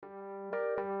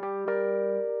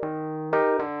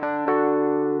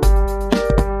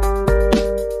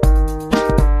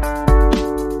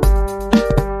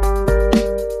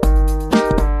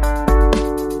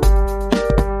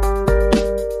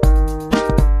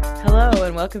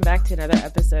and welcome back to another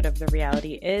episode of The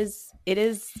Reality Is. It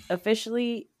is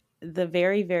officially the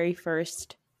very, very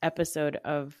first episode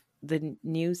of the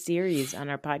new series on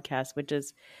our podcast, which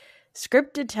is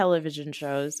scripted television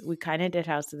shows. We kind of did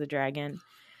House of the Dragon,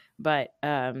 but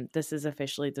this is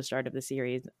officially the start of the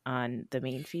series on the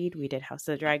main feed. We did House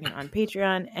of the Dragon on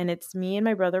Patreon, and it's me and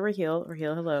my brother Raheel.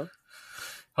 Raheel, hello.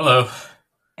 Hello.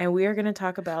 And we are going to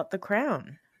talk about The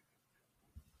Crown.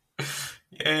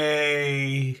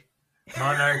 Yay!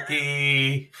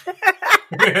 Monarchy!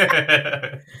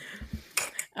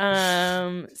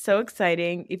 So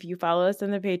exciting. If you follow us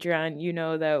on the Patreon, you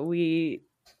know that we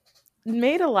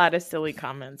made a lot of silly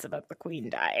comments about the Queen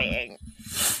dying.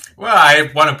 Well, I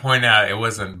want to point out it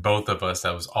wasn't both of us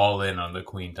that was all in on the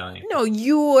Queen dying. No,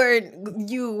 you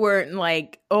weren't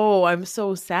like, oh, I'm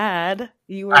so sad.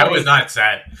 I was not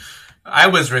sad. I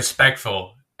was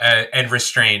respectful and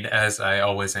restrained, as I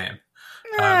always am.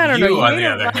 I don't know. You on the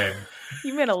other hand.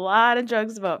 You made a lot of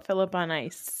jokes about Philip on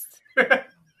Ice.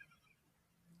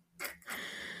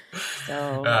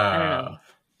 So, I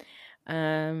don't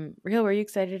know. Raheel, were you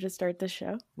excited to start this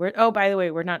show? By the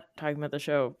way, we're not talking about the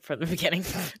show from the beginning.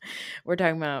 We're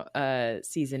talking about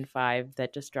season 5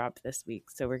 that just dropped this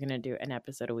week. So we're going to do an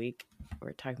episode a week.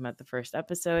 We're talking about the first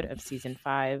episode of season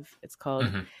 5. It's called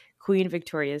Queen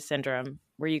Victoria's Syndrome.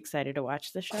 Were you excited to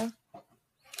watch the show?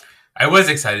 I was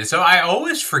excited. So I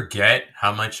always forget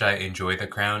how much I enjoy The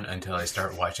Crown until I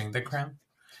start watching The Crown.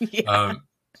 Yeah.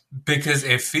 Because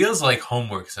it feels like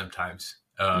homework sometimes.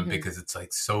 Because it's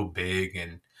like so big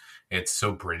and it's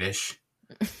so British.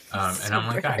 And I'm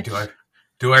like, God,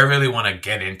 do I really want to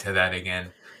get into that again?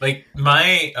 Like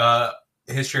my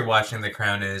history watching The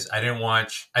Crown is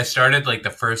I started like the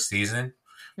first season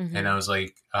and I was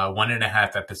like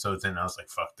 1.5 episodes in. I was like,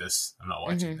 fuck this. I'm not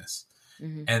watching this.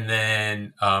 And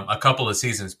then a couple of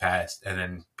seasons passed, and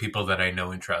then people that I know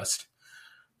and trust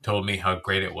told me how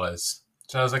great it was.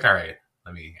 So I was like, all right,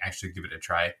 let me actually give it a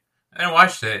try. And I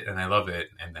watched it, and I love it,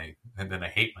 and then I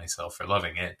hate myself for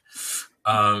loving it.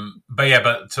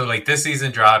 So like this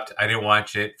season dropped. I didn't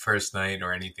watch it first night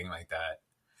or anything like that.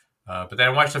 But then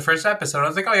I watched the first episode. I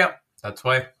was like, oh yeah, that's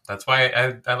why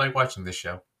I like watching this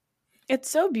show.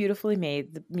 It's so beautifully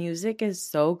made. The music is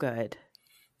so good.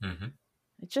 Mm-hmm.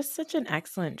 It's just such an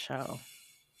excellent show.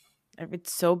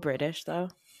 It's so British, though.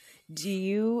 Do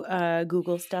you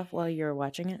Google stuff while you're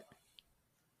watching it?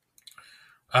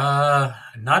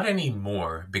 Not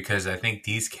anymore, because I think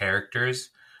these characters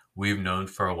we've known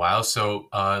for a while. So,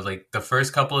 like the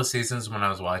first couple of seasons when I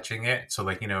was watching it, so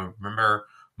like, remember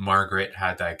Margaret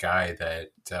had that guy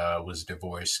that was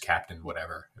divorced, Captain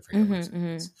whatever. I forget what his name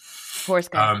is. Horse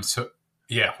guy.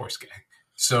 Horse guy.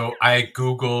 So I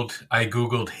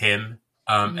Googled him.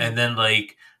 And then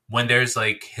like when there's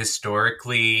like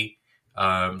historical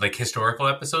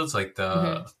episodes, like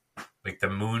the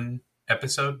moon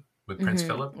episode with Prince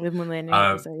Philip, the moon landing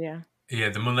episode, yeah,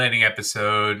 the moon landing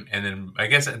episode, and then I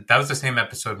guess that was the same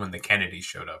episode when the Kennedys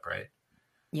showed up, right?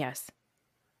 Yes.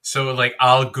 So like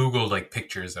I'll Google like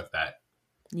pictures of that.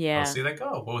 Yeah. I'll see like,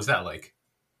 oh, what was that like?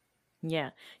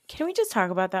 Yeah. Can we just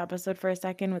talk about that episode for a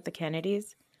second with the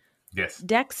Kennedys? Yes.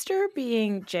 Dexter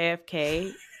being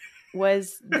JFK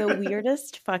was the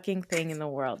weirdest fucking thing in the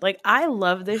world. Like, I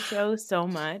love this show so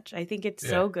much. I think it's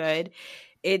so good.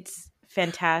 It's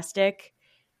fantastic.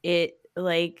 It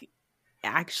like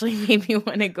actually made me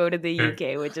want to go to the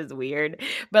UK, which is weird.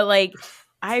 But like,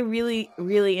 I really,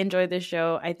 really enjoy this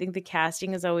show. I think the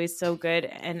casting is always so good.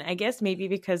 And I guess maybe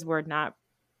because we're not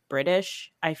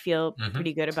British, I feel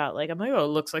pretty good about like, I'm like, oh, it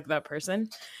looks like that person.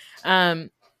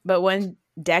 But when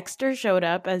Dexter showed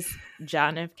up as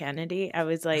John F. Kennedy, I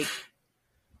was like,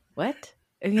 what?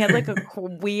 And he had like a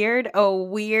weird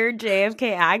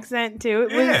JFK accent too.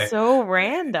 It was so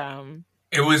random.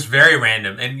 It was very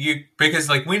random. And because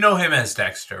like we know him as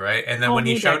Dexter, right? And then when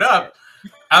he showed up,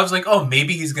 I was like, oh,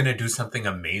 maybe he's going to do something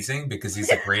amazing because he's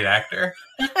a great actor.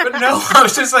 But no, I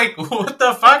was just like, what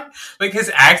the fuck? Like his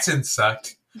accent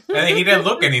sucked. And he didn't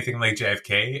look anything like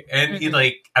JFK. And he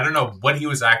like, I don't know what he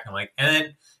was acting like. And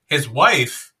then his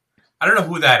wife, I don't know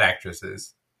who that actress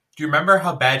is. Do you remember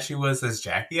how bad she was as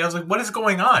Jackie? I was like, what is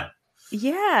going on?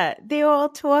 Yeah, they all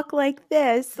talk like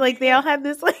this. Like they all have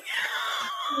this like.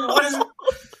 What is?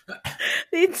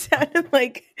 They sounded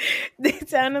like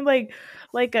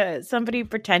somebody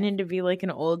pretending to be like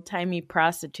an old timey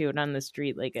prostitute on the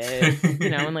street, like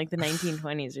in like the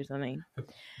 1920s or something.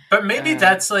 But maybe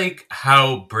that's like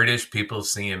how British people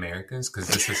see Americans, because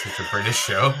this is such a British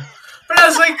show. But I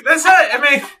was like, that's not. I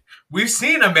mean, we've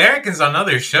seen Americans on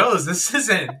other shows. This is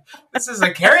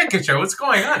a caricature. What's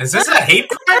going on? Is this a hate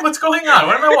crime? What's going on?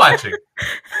 What am I watching?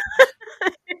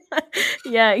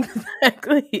 Yeah,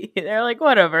 exactly. They're like,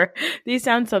 whatever. These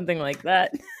sound something like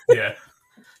that. Yeah.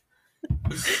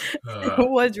 It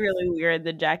was really weird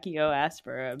that Jackie O asked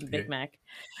for a Yeah. Big Mac.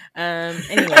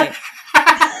 Anyway.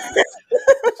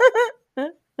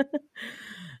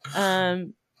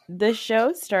 The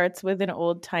show starts with an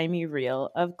old-timey reel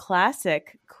of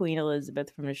classic Queen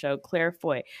Elizabeth from the show, Claire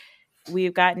Foy.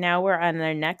 We're on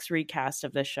their next recast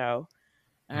of the show.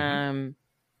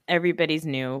 Everybody's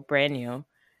new, brand new.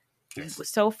 Yes.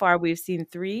 So far, we've seen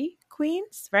 3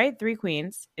 queens, right? 3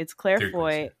 queens. It's Claire Three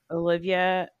Foy, queens,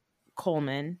 Olivia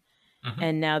Colman, yeah.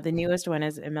 and now the newest one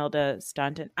is Imelda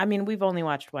Staunton. I mean, we've only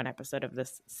watched one episode of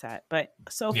this set, but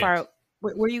so Yeah. far,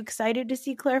 were you excited to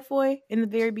see Claire Foy in the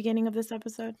very beginning of this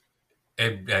episode?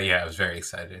 Yeah, I was very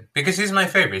excited because she's my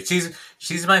favorite.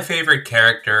 She's my favorite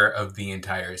character of the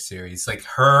entire series. Like,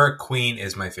 her queen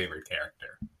is my favorite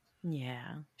character.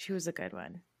 Yeah, she was a good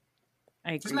one.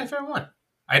 I agree. She's my favorite one.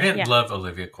 I didn't love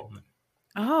Olivia Colman.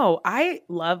 Oh, I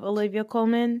love Olivia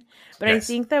Colman, but Yes. I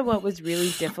think that what was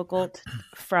really difficult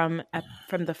from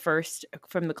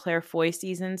the Claire Foy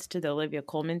seasons to the Olivia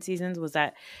Colman seasons was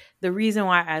that the reason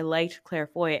why I liked Claire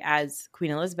Foy as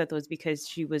Queen Elizabeth was because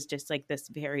she was just like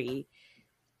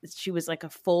she was like a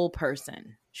full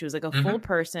person. She was like a full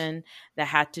person that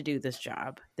had to do this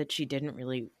job that she didn't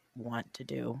really want to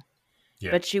do. Yeah.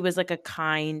 But she was like a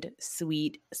kind,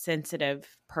 sweet, sensitive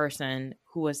person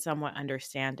who was somewhat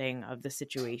understanding of the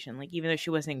situation. Like, even though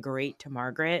she wasn't great to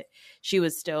Margaret, she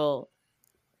was still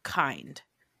kind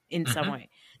in some way.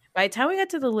 By the time we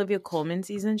got to the Olivia Colman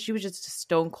season, she was just a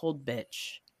stone cold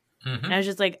bitch. And I was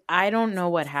just like, I don't know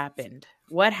what happened.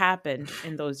 What happened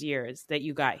in those years that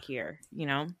you got here? You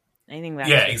know? I think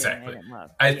that's exactly.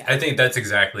 I think that's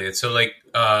exactly it. So, like,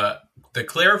 the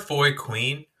Claire Foy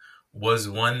queen was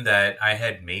one that I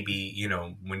had maybe,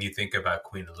 when you think about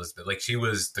Queen Elizabeth, like, she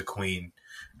was the queen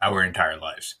our entire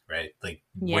lives, right? Like,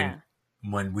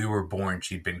 when we were born,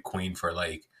 she'd been queen for,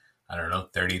 like, I don't know,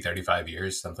 30, 35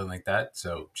 years, something like that.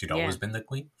 So she'd always been the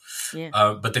queen. Yeah.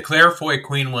 But the Claire Foy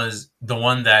queen was the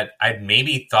one that I'd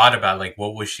maybe thought about, like,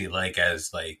 what was she like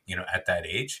as, like, at that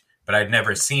age? But I'd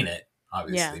never seen it,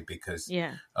 obviously, because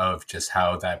of just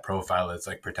how that profile is,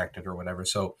 like, protected or whatever.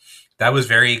 So that was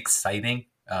very exciting.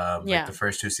 Like, the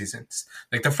first 2 seasons.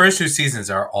 Like, the first 2 seasons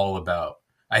are all about,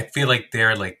 I feel like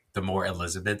they're, like, the more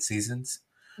Elizabeth seasons.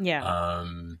 Yeah.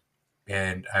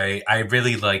 And I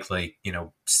really like,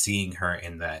 seeing her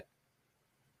in that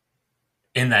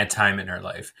time in her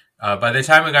life. By the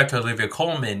time we got to Olivia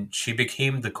Colman, she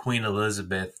became the Queen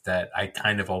Elizabeth that I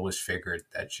kind of always figured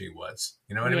that she was.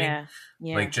 You know what I mean?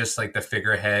 Yeah. Like, just like the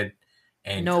figurehead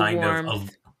and no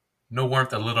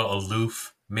warmth, a little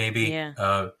aloof, maybe.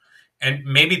 Yeah. And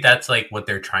maybe that's, like, what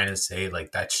they're trying to say.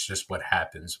 Like, that's just what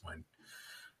happens when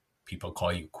people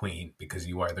call you queen, because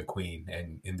you are the queen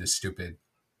and in this stupid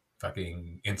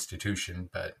fucking institution.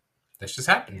 But that's just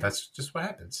happened. Yeah. That's just what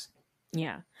happens.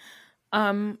 Yeah.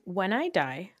 When I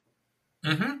die.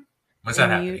 When's that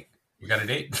happening? We got a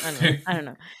date? I don't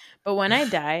know. But when I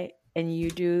die and you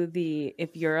do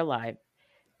if you're alive,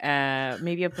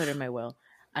 maybe I'll put it in my will.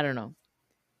 I don't know.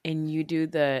 And you do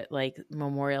the, like,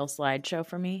 memorial slideshow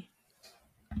for me.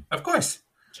 Of course.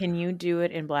 Can you do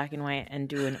it in black and white and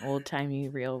do an old-timey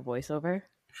real voiceover?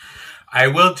 I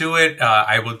will do it. Do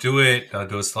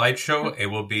a slideshow. It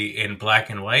will be in black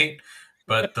and white,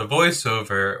 but the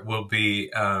voiceover will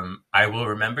be I Will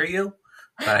Remember You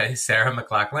by Sarah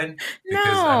McLachlan,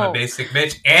 because I'm a basic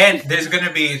bitch. And there's going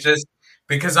to be, just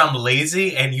because I'm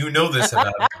lazy, and you know this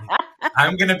about me,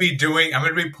 I'm going to be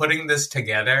putting this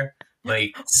together,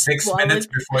 like, 6 minutes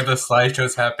before the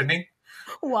slideshow's happening.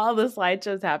 While the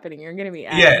slideshow's happening, you're going to be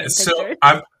adding pictures.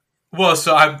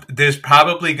 There's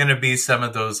probably going to be some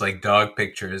of those, like, dog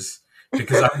pictures,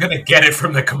 because I'm going to get it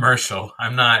from the commercial.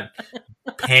 I'm not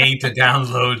paying to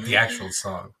download the actual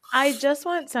song. I just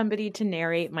want somebody to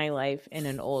narrate my life in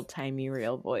an old-timey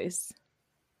real voice.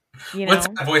 What's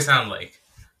that voice sound like?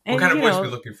 What kind of voice are we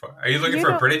looking for? Are you looking for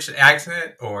a British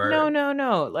accent or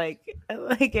no? Like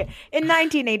in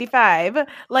 1985,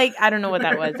 like, I don't know what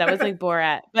that was. That was like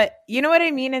Borat, but you know what I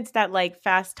mean. It's that, like,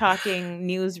 fast talking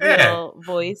newsreel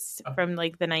voice from,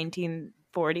 like, the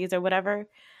 1940s or whatever.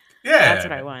 Yeah, that's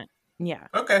what I want. Yeah.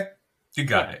 Okay, you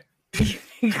got it.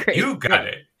 Great. You got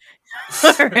it.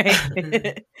 All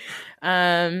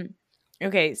right.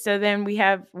 Okay, so then we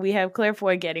have Claire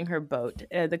Foy getting her boat.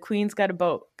 The Queen's got a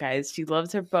boat, guys. She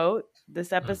loves her boat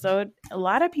this episode. A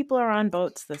lot of people are on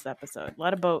boats this episode. A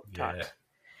lot of boat talk.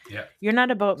 Yeah. You're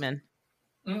not a boatman.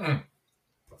 I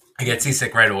get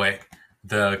seasick right away.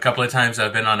 The couple of times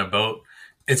I've been on a boat,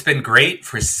 it's been great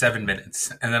for 7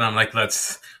 minutes. And then I'm like,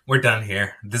 we're done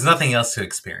here. There's nothing else to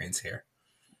experience here.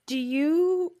 Do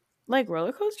you like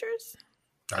roller coasters?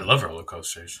 I love roller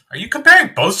coasters. Are you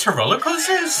comparing boats to roller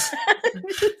coasters?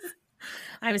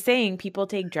 I'm saying people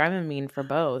take Dramamine for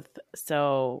both.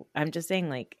 So I'm just saying,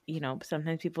 like,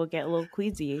 sometimes people get a little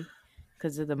queasy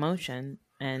because of the motion.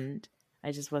 And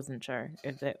I just wasn't sure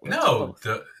if it was No,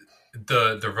 both.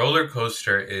 the roller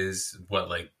coaster is what,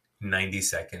 like 90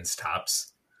 seconds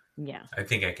tops. Yeah. I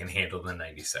think I can handle the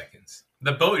 90 seconds.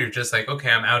 The boat, you're just like,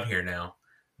 okay, I'm out here now.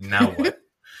 Now what?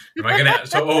 Am I gonna?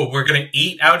 So, we're gonna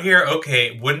eat out here.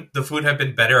 Okay, wouldn't the food have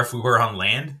been better if we were on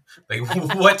land? Like,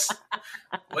 what's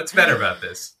better about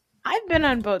this? I've been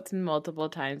on boats multiple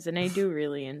times and I do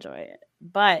really enjoy it.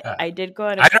 But I did go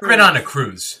on a I've cruise. never been on a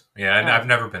cruise. Yeah, I've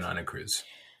never been on a cruise.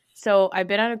 So I've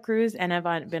been on a cruise and I've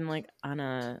been on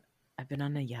a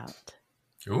yacht.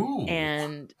 Ooh.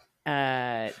 And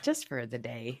just for the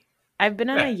day. I've been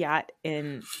on a yacht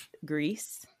in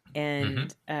Greece.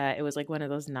 And it was like one of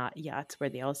those not yachts where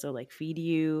they also like feed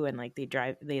you and like they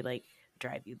drive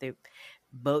you, they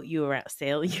boat you around,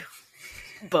 sail you,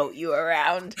 boat you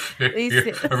around.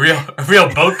 You're a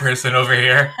real boat person over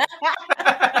here.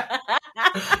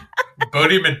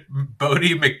 Bodie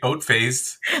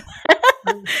McBoatface.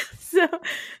 So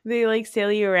they like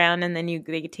sail you around and then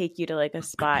they take you to like a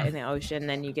spot in the ocean.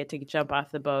 Then you get to jump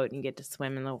off the boat and you get to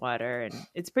swim in the water, and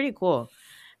it's pretty cool.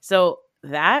 So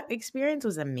that experience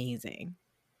was amazing.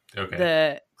 Okay.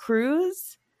 The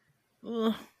cruises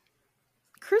are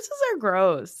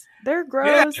gross. They're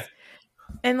gross. Yeah.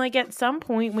 And like at some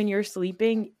point when you're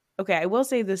sleeping, okay, I will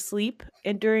say the sleep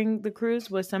during the cruise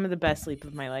was some of the best sleep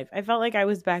of my life. I felt like I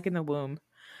was back in the womb.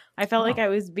 I felt like I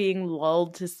was being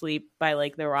lulled to sleep by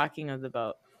like the rocking of the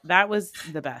boat. That was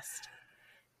the best.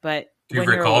 But do you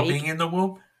recall being in the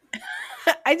womb?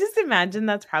 I just imagine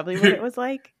that's probably what it was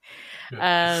like.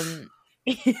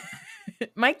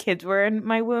 My kids were in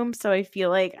my womb, so I feel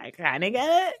like I kind of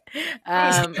get it.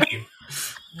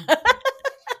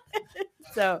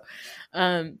 So,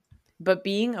 but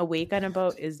being awake on a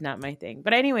boat is not my thing.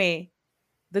 But anyway,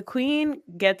 the queen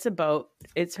gets a boat.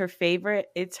 It's her favorite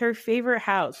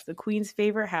house. The queen's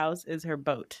favorite house is her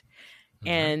boat.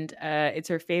 And it's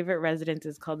her favorite residence.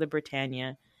 It's called the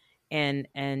Britannia.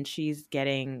 And she's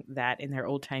getting that in their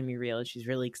old-timey reel. She's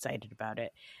really excited about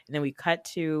it. And then we cut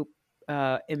to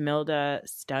Imelda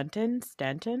Stanton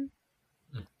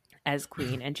as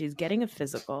queen, and she's getting a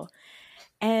physical.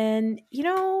 And,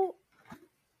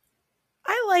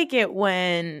 I like it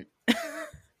when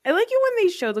they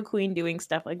show the queen doing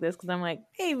stuff like this because I'm like,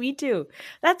 hey, me too.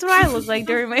 That's what I look like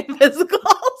during my physical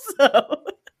also.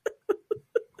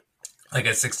 Like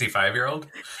a 65-year-old?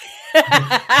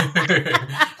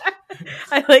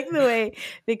 I like the way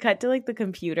they cut to like the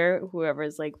computer,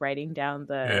 whoever's like writing down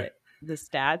the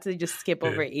stats, they just skip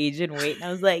over age and weight. And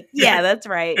I was like, yeah, that's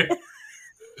right.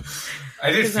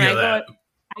 I did feel that.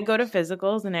 I go to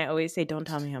physicals and I always say, don't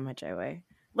tell me how much I weigh.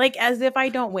 Like as if I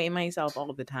don't weigh myself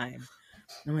all the time.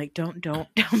 I'm like, don't tell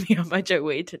me how much I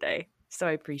weigh today. So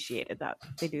I appreciated that.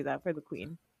 They do that for the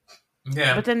queen.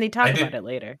 Yeah. But then they talk about it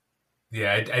later.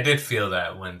 Yeah, I did feel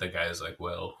that when the guy's like,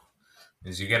 well,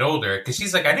 as you get older, because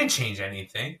she's like, I didn't change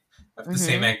anything. I have the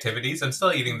same activities. I'm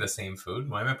still eating the same food.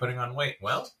 Why am I putting on weight?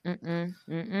 Well,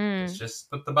 it's just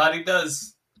what the body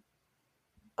does.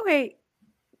 Okay,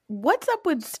 what's up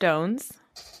with stones?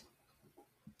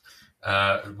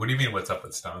 What do you mean, what's up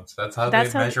with stones? That's how they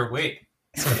measure weight.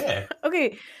 Yeah.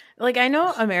 Okay, like I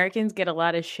know Americans get a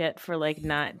lot of shit for like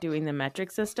not doing the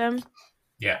metric system.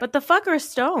 Yeah. But the fuck are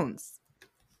stones?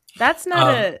 That's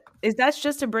not that's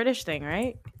just a British thing,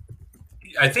 right?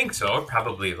 I think so.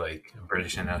 Probably like a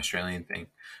British and Australian thing.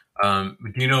 Do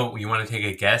you know, you want to take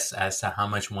a guess as to how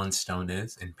much one stone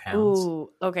is in pounds?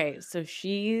 Ooh, okay. So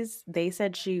they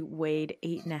said she weighed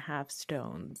 8.5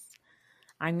 stones.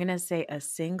 I'm going to say a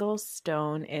single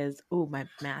stone is, my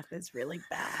math is really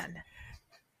bad.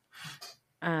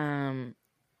 I'm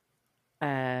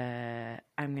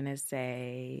going to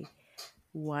say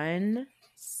one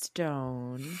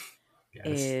stone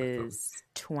is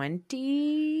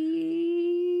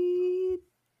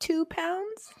 22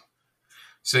 pounds.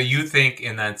 So you think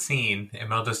in that scene,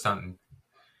 Imelda Staunton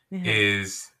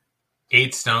is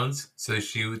 8 stones, so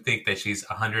she would think that she's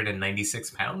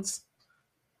 196 pounds?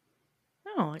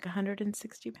 No, like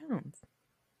 160 pounds.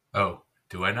 Oh,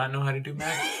 do I not know how to do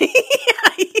math? Yeah.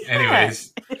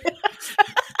 Anyways.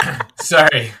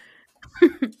 Sorry.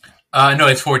 No,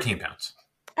 it's 14 pounds.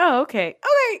 Oh, okay.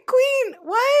 Okay, queen,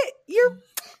 what?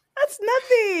 That's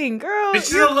nothing, girl.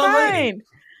 She's a little lady.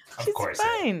 She's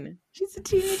fine. She's a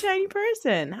teeny tiny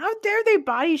person. How dare they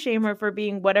body shame her for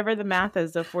being whatever the math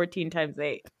is of 14 times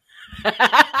 8?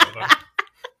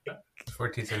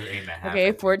 14 times 8.5.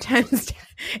 Okay,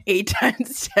 8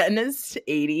 times 10 is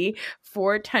 80.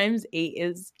 4 times 8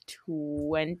 is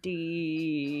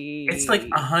 20. It's like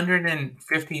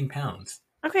 115 pounds.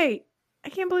 Okay, I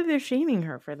can't believe they're shaming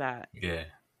her for that. Yeah.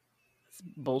 It's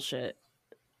bullshit.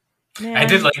 I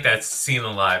did Man. like that scene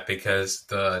a lot because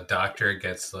the doctor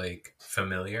gets like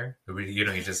familiar.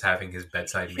 He's just having his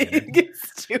bedside manner. He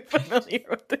gets too familiar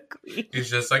with the queen. He's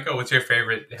just like, "Oh, what's your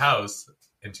favorite house?"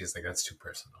 And she's like, "That's too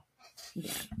personal."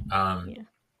 Yeah.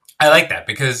 I like that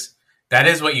because that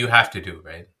is what you have to do,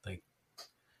 right? Like,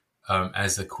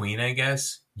 as the queen, I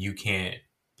guess you can't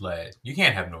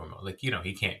have normal, like, you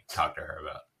can't talk to her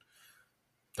about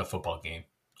the football game.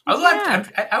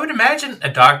 I would imagine a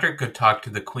doctor could talk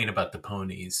to the queen about the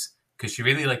ponies because she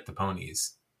really liked the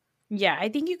ponies. Yeah, I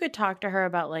think you could talk to her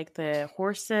about like the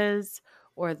horses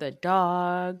or the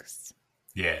dogs.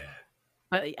 Yeah.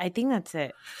 But I think that's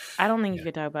it. I don't think you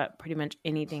could talk about pretty much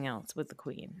anything else with the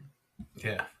queen.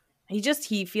 Yeah.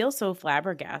 He feels so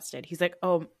flabbergasted. He's like,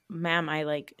 "Oh, ma'am, I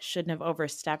like shouldn't have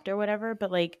overstepped or whatever."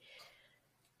 But like,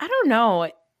 I don't know.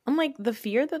 I'm like, the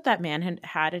fear that man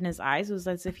had in his eyes was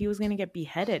as if he was going to get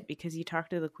beheaded because he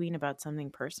talked to the queen about something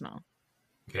personal.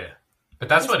 Yeah. But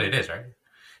that's what it is, right?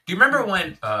 Do you remember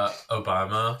when President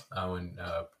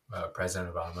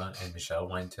Obama and Michelle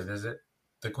went to visit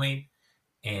the queen?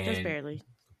 And just barely.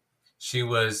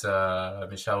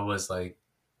 Michelle was like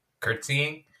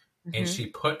curtsying, and she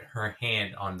put her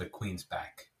hand on the queen's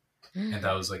back. And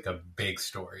that was like a big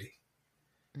story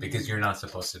because you're not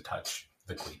supposed to touch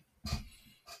the queen.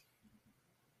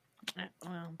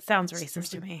 Well, sounds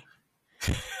racist to me.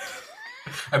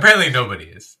 Apparently nobody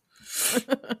is.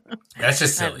 That's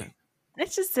just silly.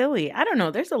 It's just silly. I don't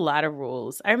know. There's a lot of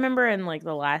rules. I remember in like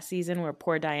the last season where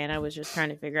poor Diana was just trying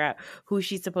to figure out who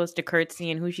she's supposed to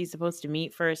curtsy and who she's supposed to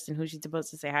meet first and who she's supposed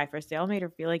to say hi first. They all made her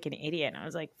feel like an idiot. And I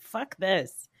was like, fuck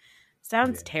this.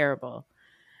 Sounds terrible.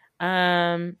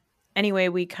 Anyway,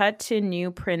 we cut to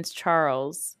new Prince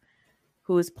Charles,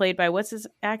 who is played by, what's his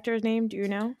actor's name? Do you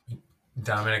know?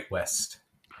 Dominic West.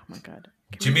 Oh my God.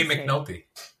 Jimmy McNulty.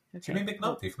 Okay. Jimmy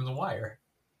McNulty from The Wire.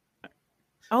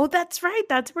 Oh, that's right.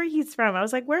 That's where he's from. I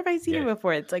was like, where have I seen him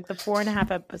before? It's like the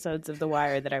 4.5 episodes of The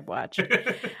Wire that I've watched.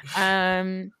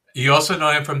 You also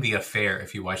know him from The Affair,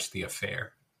 if you watched The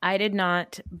Affair. I did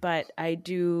not, but I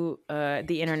do.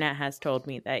 The internet has told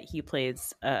me that he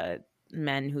plays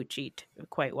men who cheat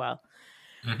quite well.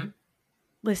 Mm-hmm.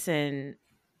 Listen,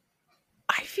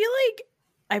 I feel like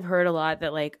I've heard a lot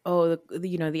that like, oh,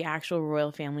 the actual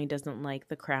royal family doesn't like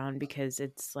the crown because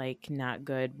it's like not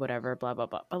good, whatever, blah, blah,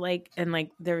 blah. But like, and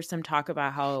like there's some talk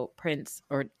about how Prince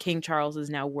or King Charles is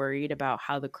now worried about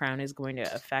how the crown is going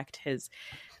to affect his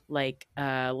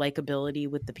likability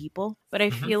with the people. But I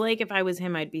feel like if I was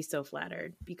him, I'd be so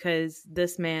flattered because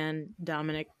this man,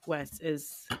 Dominic West,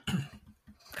 is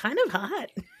kind of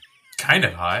hot. Kind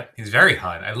of hot. He's very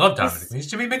hot. I love Dominic.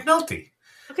 He's Jimmy McNulty.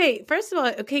 Okay, first of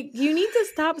all, you need to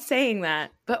stop saying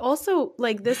that. But also,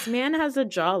 like, this man has a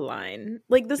jawline.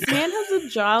 Like, this man has a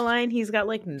jawline. He's got,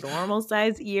 like, normal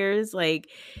size ears. Like,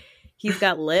 he's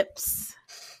got lips.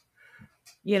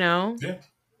 You know? Yeah.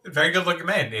 Very good looking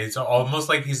man. It's almost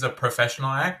like he's a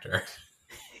professional actor.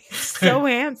 So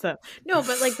handsome. No,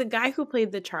 but, like, the guy who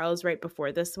played the Charles right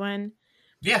before this one.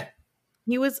 Yeah.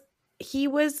 He was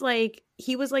like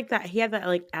that. He had that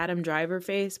like Adam Driver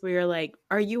face where you're like,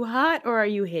 are you hot or are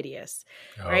you hideous?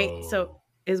 Oh. Right? So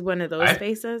is one of those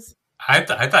faces. I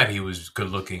thought he was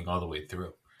good looking all the way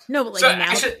through. No, but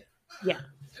like yeah.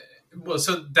 Well,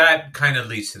 so that kind of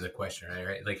leads to the question,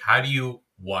 right? Like, how do you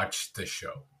watch the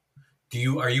show?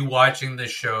 Are you watching the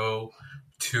show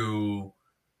to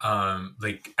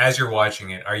like as you're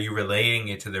watching it, are you relating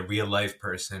it to the real life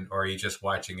person or are you just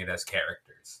watching it as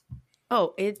characters?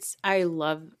 Oh, I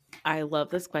love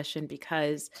this question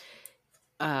because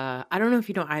I don't know if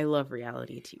you know, I love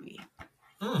reality TV.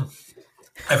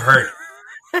 I've heard.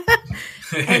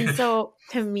 And so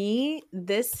to me,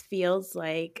 this feels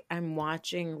like I'm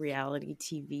watching reality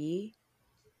TV,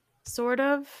 sort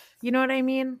of. You know what I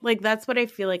mean? Like, that's what I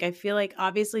feel like. I feel like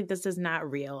obviously this is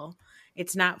not real.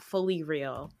 It's not fully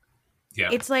real. Yeah.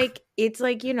 It's like,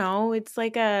 you know, it's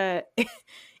like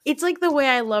it's like the way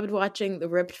I loved watching the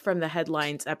ripped from the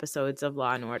headlines episodes of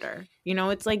Law and Order. You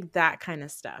know, it's like that kind of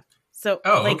stuff. So,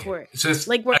 like, okay. So it's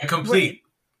a complete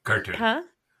cartoon. Huh?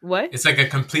 What? It's like a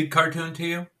complete cartoon to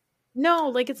you? No,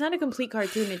 like, it's not a complete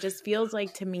cartoon. It just feels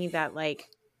like to me that, like,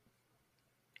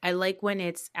 I like when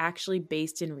it's actually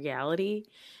based in reality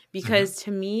because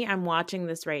to me, I'm watching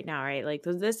this right now, right? Like,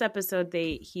 this episode,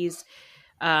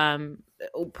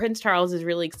 Prince Charles is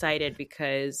really excited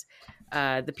because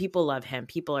the people love him.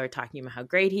 People are talking about how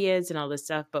great he is and all this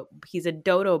stuff, but he's a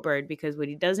dodo bird because what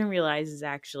he doesn't realize is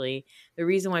actually the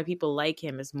reason why people like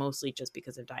him is mostly just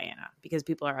because of Diana, because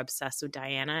people are obsessed with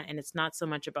Diana. And it's not so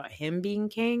much about him being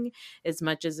king as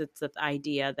much as it's the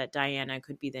idea that Diana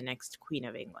could be the next Queen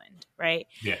of England, right?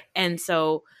 Yeah. And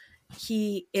so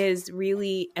he is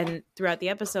really, and throughout the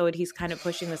episode, he's kind of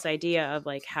pushing this idea of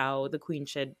like how the Queen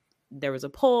should, there was a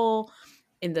poll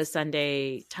in the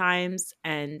Sunday Times,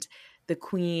 and the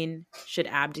Queen should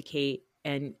abdicate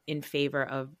and in favor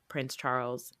of Prince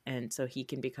Charles, and so he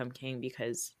can become king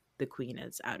because the Queen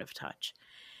is out of touch.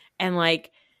 And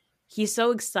like, he's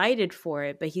so excited for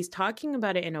it, but he's talking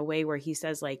about it in a way where he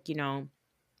says like, you know,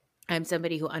 I'm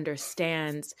somebody who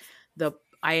understands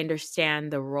I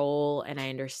understand the role and I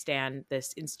understand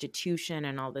this institution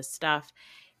and all this stuff.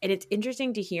 And it's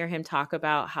interesting to hear him talk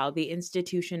about how the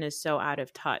institution is so out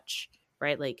of touch,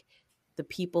 right? Like, the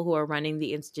people who are running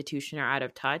the institution are out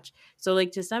of touch. So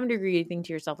like, to some degree, you think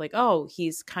to yourself like, oh,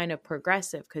 he's kind of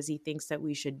progressive because he thinks that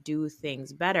we should do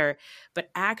things better. But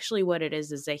actually what it is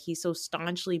that he so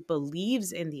staunchly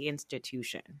believes in the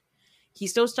institution. He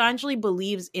so staunchly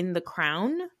believes in the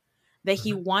crown that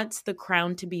he wants the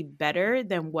crown to be better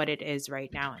than what it is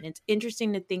right now. And it's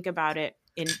interesting to think about it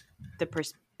in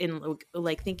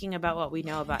like thinking about what we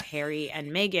know about Harry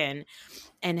and Meghan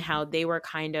and how they were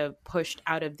kind of pushed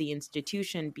out of the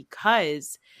institution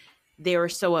because they were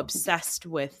so obsessed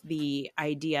with the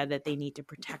idea that they need to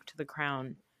protect the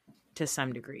crown to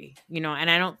some degree, you know.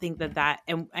 And I don't think that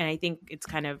and I think it's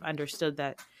kind of understood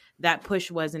that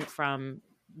push wasn't from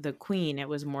the Queen. It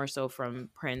was more so from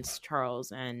Prince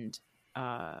Charles and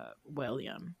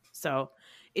William. So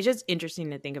it's just interesting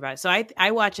to think about. So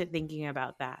I watch it thinking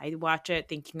about that. I watch it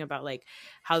thinking about like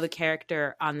how the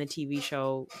character on the TV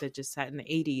show that just set in the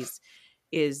 80s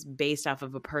is based off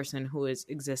of a person who is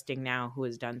existing now, who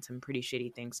has done some pretty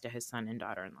shitty things to his son and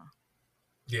daughter-in-law.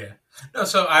 Yeah. No,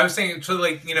 so I was thinking, so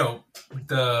like, you know,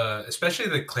 especially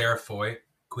the Claire Foy,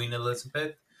 Queen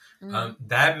Elizabeth,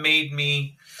 that made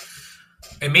me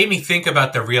think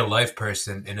about the real life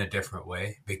person in a different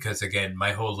way, because again,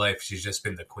 my whole life she's just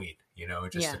been the queen, you know,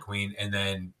 just the queen. And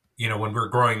then, you know, when we're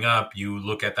growing up, you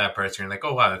look at that person, you're like,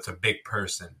 oh wow, that's a big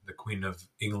person, the Queen of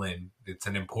England. It's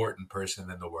an important person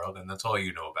in the world, and that's all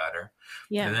you know about her.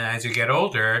 Yeah. And then as you get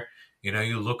older, you know,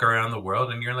 you look around the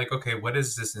world and you're like, okay, what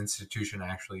does this institution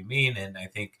actually mean? And I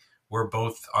think we're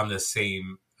both on the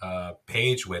same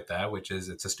page with that, which is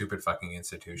it's a stupid fucking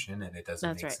institution and it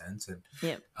doesn't make sense. And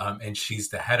and she's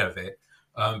the head of it.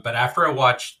 But after I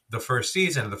watched the first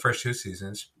season, the first two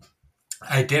seasons,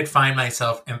 I did find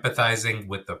myself empathizing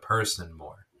with the person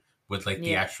more, with like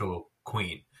the actual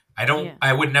queen. I don't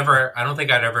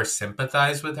think I'd ever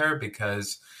sympathize with her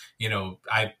because, you know,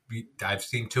 I've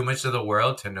seen too much of the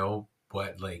world to know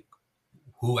what, like,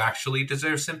 who actually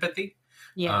deserves sympathy.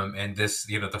 And this,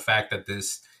 you know, the fact that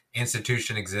this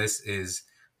institution exists is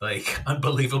like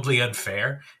unbelievably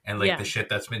unfair, and like the shit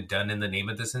that's been done in the name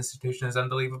of this institution is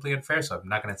unbelievably unfair, so I'm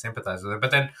not going to sympathize with her.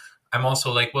 But then I'm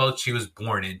also like, well, she was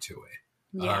born into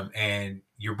it, and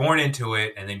you're born into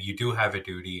it, and then you do have a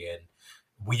duty, and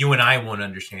you and I won't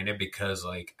understand it because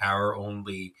like our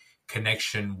only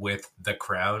connection with the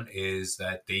crown is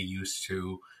that they used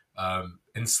to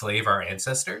enslave our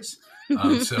ancestors.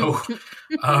 And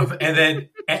then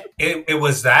it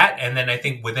was that, and then I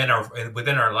think within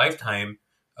our lifetime,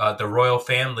 the royal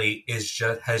family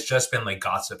has just been like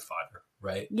gossip fodder,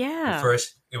 right? Yeah. At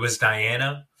first, it was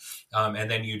Diana,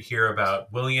 and then you'd hear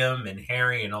about William and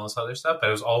Harry and all this other stuff, but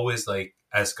it was always like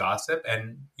as gossip.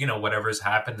 And you know, whatever's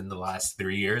happened in the last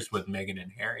 3 years with Meghan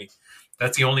and Harry,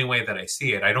 that's the only way that I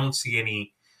see it. I don't see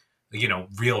any, you know,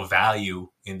 real value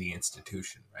in the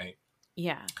institution, right?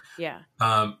 Yeah.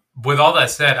 With all that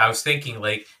said, I was thinking,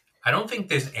 like, I don't think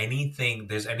there's anything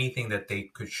that they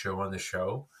could show on the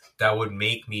show that would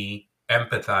make me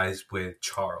empathize with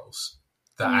Charles,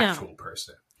 the actual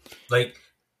person. Like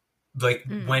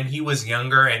when he was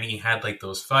younger and he had like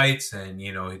those fights, and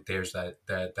you know, there's that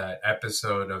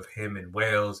episode of him in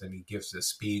Wales and he gives this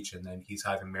speech and then he's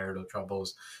having marital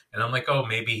troubles, and I'm like, oh,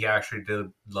 maybe he actually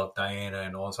did love Diana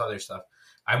and all this other stuff.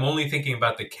 I'm only thinking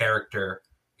about the character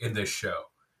in this show.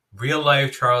 Real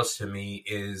life Charles to me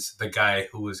is the guy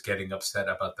who was getting upset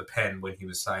about the pen when he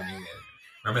was signing it.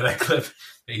 Remember that clip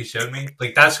that you showed me?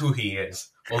 Like, that's who he is.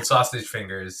 Old sausage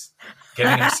fingers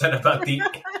getting upset about the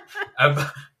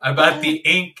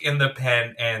ink in the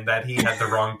pen and that he had the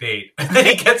wrong date. And then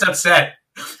he gets upset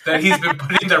that he's been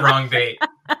putting the wrong date.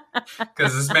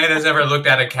 Because this man has never looked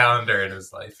at a calendar in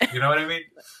his life. You know what I mean?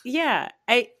 Yeah.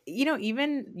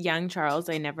 Even young Charles,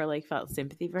 I never like felt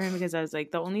sympathy for him because I was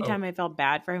like, the only Oh, time I felt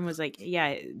bad for him was like,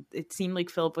 yeah, it seemed like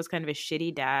Philip was kind of a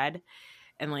shitty dad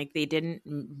and like they didn't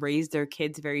raise their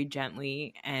kids very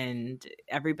gently and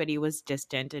everybody was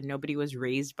distant and nobody was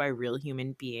raised by real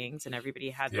human beings and everybody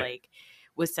had yeah, like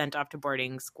was sent off to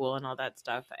boarding school and all that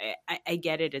stuff. I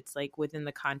get it. It's like within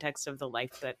the context of the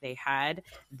life that they had,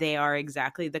 they are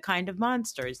exactly the kind of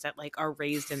monsters that like are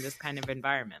raised in this kind of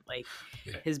environment. Like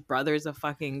yeah, his brother's a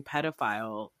fucking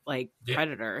pedophile, like yeah.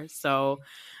 predator. So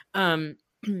um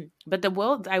but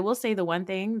I will say the one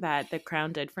thing that The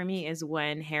Crown did for me is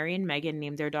when Harry and Meghan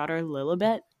named their daughter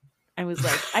Lilibet. I was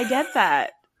like, I get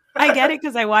that. I get it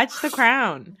because I watched The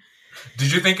Crown.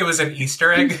 Did you think it was an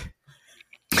Easter egg?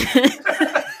 I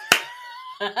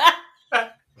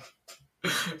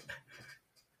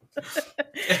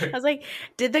was like,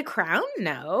 did The Crown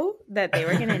know that they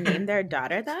were going to name their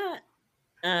daughter that?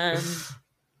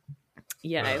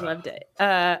 Yeah, I loved it.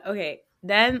 Okay,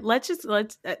 then let's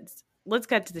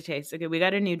cut to the chase. Okay, we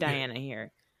got a new Diana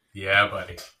here. Yeah,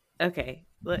 buddy. Okay,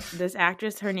 this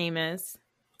actress, her name is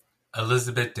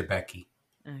Elizabeth Debicki.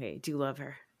 Okay. Do you love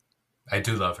her? I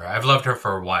do love her. I've loved her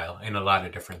for a while in a lot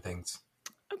of different things.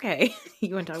 Okay,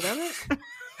 you want to talk about it?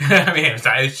 I mean,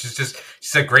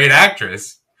 she's a great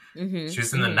actress. Mm-hmm, She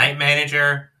was in The Night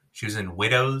Manager. She was in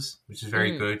Widows, which is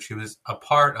very good. She was a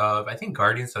part of, I think,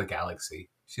 Guardians of the Galaxy.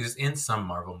 She was in some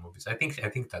Marvel movies. I think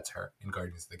that's her in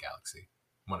Guardians of the Galaxy.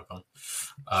 One of them.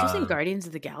 She was in Guardians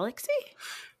of the Galaxy?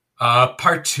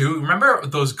 Part 2. Remember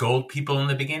those gold people in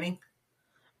the beginning?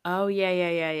 Oh, yeah.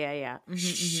 Mm-hmm,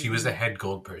 She was the head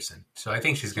gold person. So I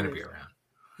think she's going to be around.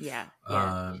 Yeah.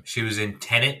 She was in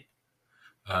Tenet.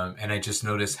 And I just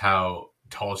noticed how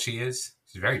tall she is.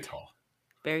 She's very tall.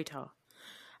 Very tall.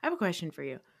 I have a question for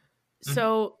you.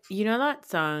 So, you know that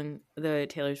song, the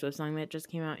Taylor Swift song that just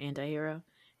came out, Antihero?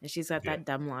 And she's got that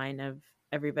dumb line of,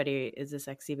 everybody is a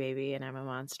sexy baby and I'm a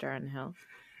monster on a hill.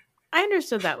 I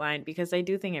understood that line because I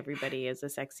do think everybody is a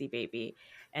sexy baby.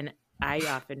 And I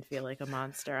often feel like a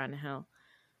monster on a hill.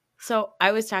 So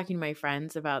I was talking to my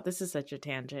friends about, this is such a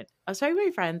tangent. I was talking to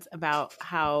my friends about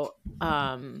how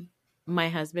my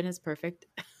husband is perfect.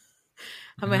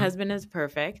 How my husband is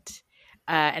perfect.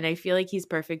 And I feel like he's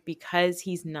perfect because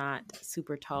he's not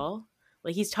super tall.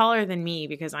 Like he's taller than me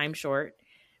because I'm short,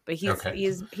 but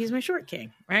he's my short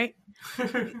king, right?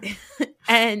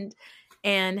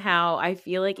 and how I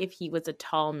feel like if he was a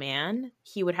tall man,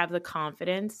 he would have the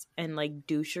confidence and like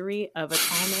douchery of a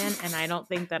tall man, and I don't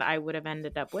think that I would have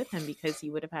ended up with him because he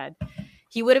would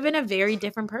have been a very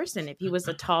different person if he was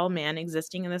a tall man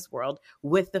existing in this world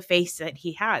with the face that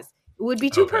he has. It would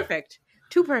be too perfect,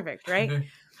 right?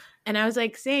 And I was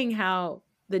like saying how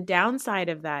the downside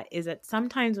of that is that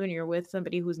sometimes when you're with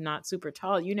somebody who's not super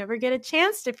tall, you never get a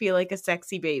chance to feel like a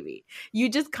sexy baby. You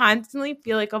just constantly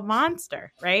feel like a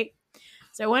monster, right?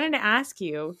 So I wanted to ask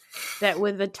you that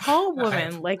with a tall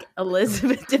woman like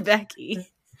Elizabeth Debicki,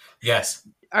 yes,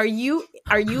 are you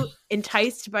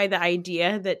enticed by the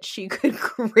idea that she could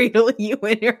cradle you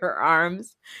in her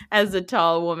arms as a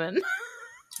tall woman?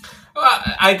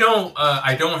 I don't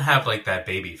have like that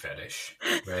baby fetish,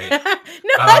 right? No,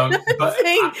 I'm not but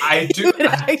saying I do. You would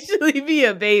actually be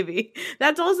a baby.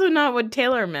 That's also not what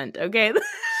Taylor meant. Okay.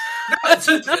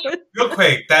 Real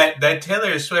quick, that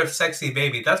Taylor Swift "Sexy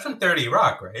Baby" that's from 30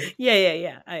 Rock, right?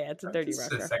 Yeah. Oh, yeah, it's a 30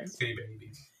 Rock reference. Sexy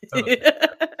baby.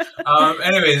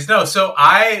 Anyways, no. So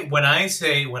when I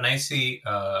see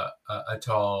a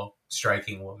tall,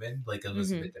 striking woman like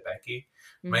Elizabeth Debicki,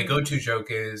 my go-to joke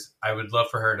is I would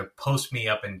love for her to post me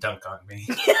up and dunk on me,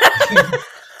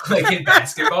 like in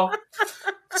basketball.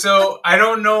 So I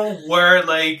don't know where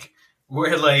the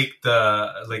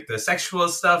sexual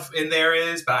stuff in there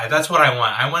is, but that's what I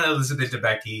want. I want Elizabeth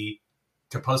Debicki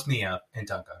to post me up and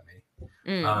dunk on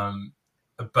me.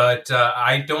 But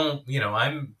I don't,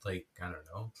 I'm like, I don't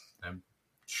know, I'm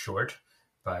short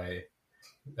by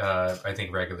I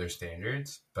think regular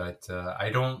standards, but I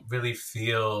don't really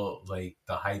feel like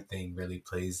the height thing really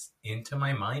plays into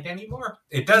my mind anymore.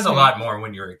 It does a lot more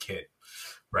when you're a kid,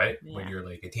 right? Yeah. When you're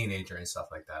like a teenager and stuff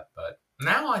like that. But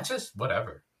now it's just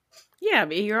whatever. Yeah,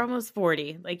 but you're almost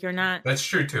 40. Like you're not. That's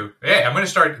true too. Hey, I'm gonna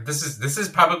start. This is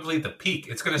probably the peak.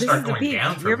 It's gonna start going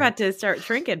down. You're about to start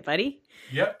shrinking, buddy.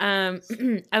 Yep.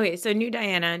 Okay, so new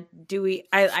Diana.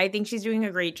 I think she's doing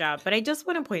a great job, but I just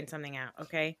want to point something out.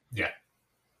 Okay. Yeah.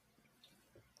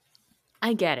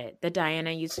 I get it that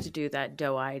Diana used to do that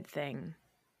doe-eyed thing.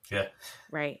 Yeah.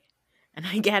 Right. And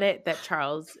I get it that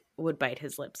Charles would bite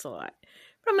his lips a lot.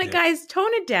 But I'm like, guys,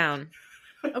 tone it down.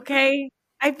 Okay.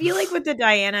 I feel like with the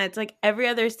Diana, it's like every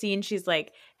other scene, she's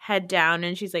like head down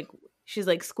and she's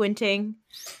like squinting,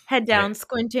 head Yeah. down,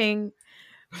 squinting.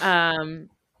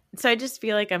 So I just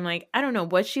feel like I'm like, I don't know,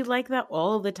 was she like that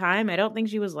all the time? I don't think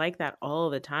she was like that all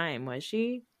the time, was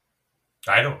she?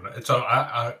 I don't know. So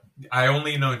I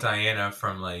only know Diana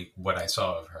from like what I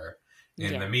saw of her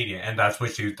in the Yeah. media, and that's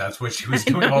what she was I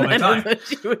doing know all the that time. is what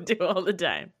she would do all the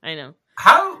time. I know.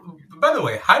 How? By the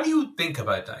way, how do you think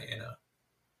about Diana?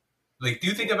 Like, do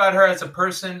you think about her as a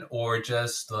person, or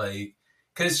just like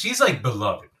because she's like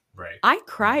beloved, right? I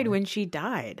cried when she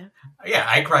died. Yeah,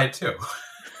 I cried too.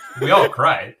 We all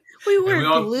cried, We and were we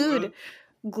all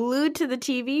glued to the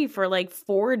TV for like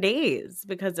 4 days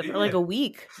because of, or like yeah. a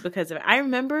week because of it. I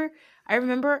remember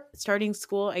starting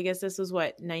school. I guess this was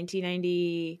what,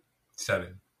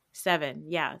 1997. Seven.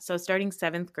 Yeah, so starting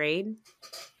 7th grade,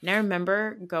 and I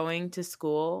remember going to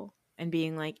school and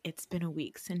being like, "It's been a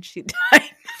week since she died."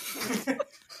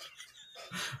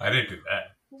 I didn't do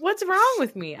that. What's wrong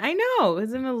with me? I know,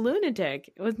 because I'm a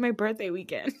lunatic. It was my birthday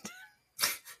weekend.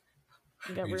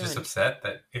 It got Are you just ruined. upset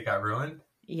that it got ruined?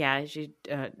 Yeah, she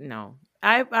no.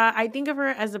 I think of her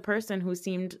as a person who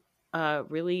seemed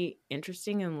really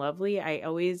interesting and lovely. I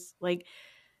always like,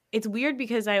 it's weird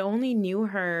because I only knew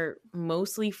her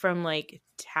mostly from like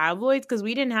tabloids because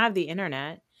we didn't have the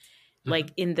internet like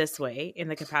Mm-hmm. in this way, in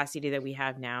the capacity that we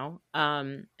have now.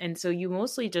 And so you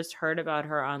mostly just heard about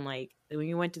her on like, when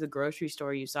you went to the grocery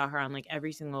store, you saw her on like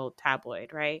every single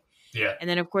tabloid, right? Yeah. And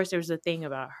then of course there was a thing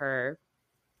about her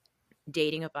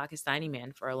dating a Pakistani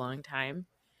man for a long time.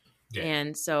 Yeah.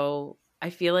 And so I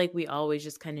feel like we always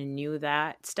just kind of knew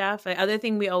that stuff. The other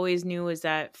thing we always knew was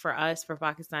that for us, for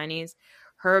Pakistanis,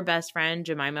 her best friend,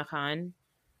 Jemima Khan,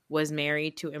 was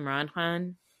married to Imran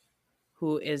Khan,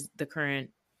 who is the current,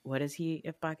 what is he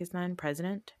of Pakistan?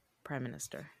 President? Prime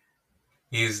Minister.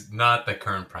 He's not the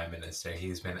current prime minister.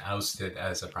 He's been ousted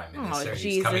as a prime Oh, minister. He's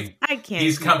Jesus. coming. I can't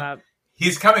He's keep come. up.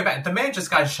 He's coming back. The man just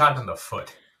got shot in the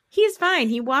foot. He's fine.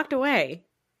 He walked away.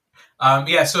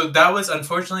 Yeah, so that was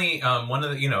unfortunately one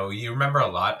of the, you remember a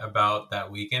lot about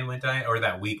that weekend when Diana, or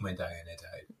that week when Diana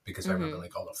died, because I remember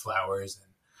like all the flowers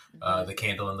and the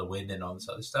candle in the wind and all this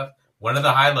other stuff. One of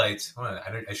the highlights, well,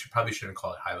 I shouldn't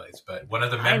call it highlights, but one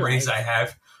of the memories I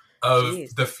have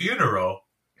of the funeral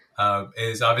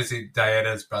is obviously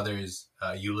Diana's brother's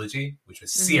eulogy, which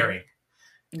was searing,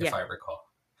 if I recall.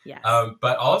 Yeah.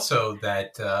 But also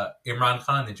that Imran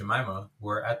Khan and Jemima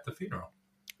were at the funeral.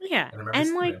 Yeah.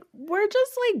 And like, we're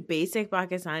just like basic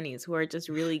Pakistanis who are just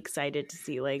really excited to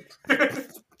see like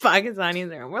Pakistanis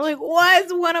there. We're like,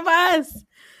 what's one of us?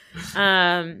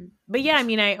 But yeah, I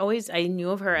mean, I knew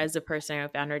of her as a person. I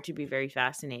found her to be very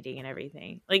fascinating and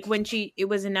everything. Like when it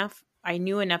was enough, I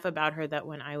knew enough about her that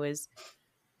when I was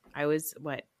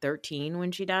what, 13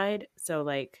 when she died? So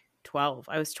like 12.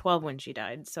 I was 12 when she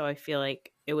died. So I feel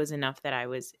like it was enough that I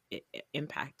was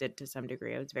impacted to some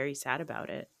degree. I was very sad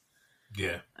about it.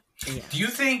 Yeah. Yeah. Do you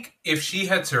think if she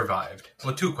had survived,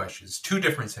 well, two questions, two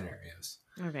different scenarios.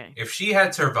 Okay. If she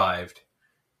had survived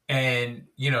and,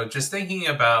 just thinking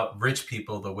about rich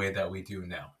people the way that we do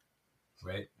now,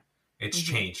 right? It's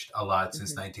changed a lot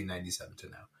since 1997 to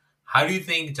now. How do you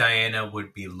think Diana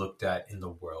would be looked at in the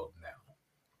world now?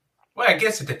 Well, I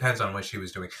guess it depends on what she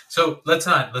was doing. So let's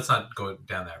not go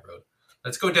down that road.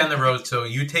 Let's go down the road. So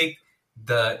you take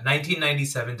the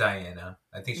 1997 Diana.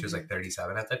 I think she was like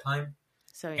 37 at the time.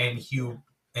 So yeah. And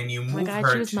you move oh my God,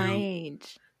 her she was to my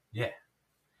age. Yeah.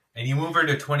 And you move her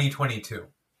to 2022.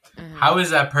 How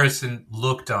is that person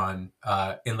looked on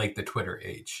in like the Twitter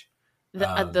age?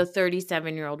 The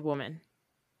 37-year-old woman.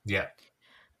 Yeah.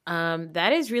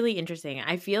 That is really interesting.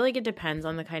 I feel like it depends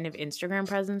on the kind of Instagram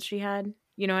presence she had.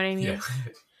 You know what I mean? Yeah.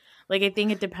 Like, I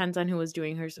think it depends on who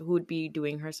would be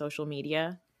doing her social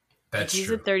media. That's She's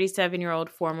true. a 37-year-old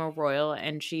former royal,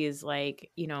 and she is like,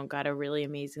 got a really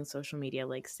amazing social media,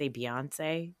 like say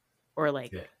Beyonce, or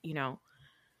like,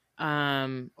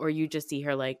 or you just see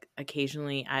her like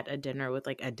occasionally at a dinner with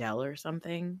like Adele or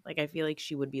something. Like, I feel like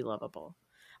she would be lovable.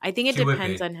 I think it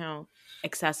depends on how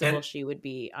accessible she would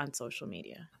be on social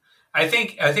media. I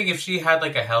think if she had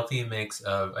like a healthy mix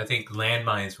of, I think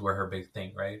landmines were her big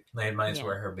thing, right? Landmines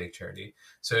were her big charity.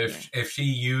 So if she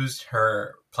used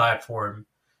her platform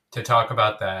to talk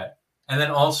about that, and then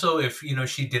also if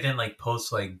she didn't like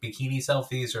post like bikini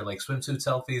selfies or like swimsuit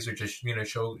selfies or just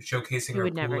showcasing her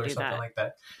pool or something like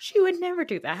that. She would never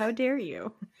do that. How dare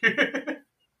you? I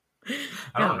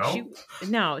don't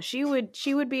know. She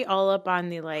would be all up on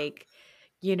the like,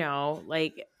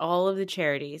 like all of the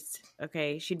charities.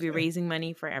 Okay, she'd be raising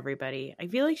money for everybody. I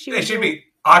feel like she'd be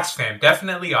Oxfam,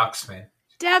 definitely Oxfam.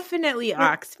 Definitely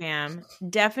Oxfam.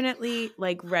 Definitely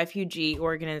like refugee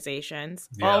organizations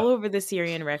Yeah. all over the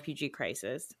Syrian refugee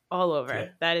crisis. All Yeah.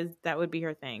 over. That would be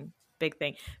her thing. Big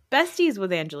thing. Besties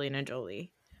with Angelina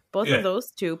Jolie. Both of Yeah. those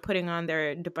two putting on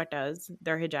their dupattas,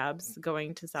 their hijabs,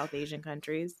 going to South Asian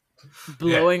countries, Yeah.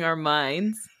 blowing our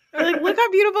minds. We're like, look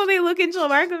how beautiful they look in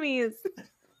Shilmarkamis.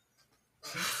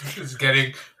 Just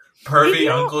getting pervy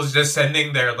uncles just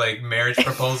sending their like marriage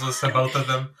proposals to both of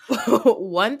them.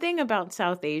 One thing about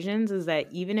South Asians is that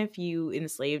even if you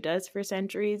enslaved us for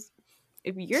centuries,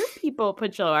 if your people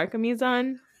put Shilmarkamis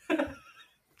on,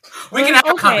 We can have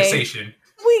a conversation.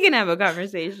 We can have a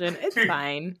conversation. It's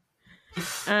fine.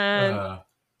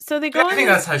 So they go. I think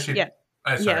that's how she. Yeah.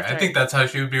 Sorry. I think that's how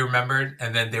she would be remembered,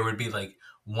 and then there would be like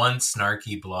one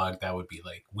snarky blog that would be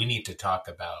like, "We need to talk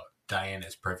about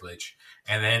Diana's privilege,"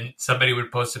 and then somebody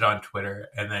would post it on Twitter,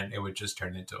 and then it would just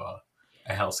turn into a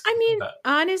hellscape. I mean,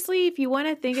 honestly, if you want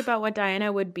to think about what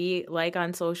Diana would be like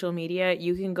on social media,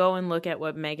 you can go and look at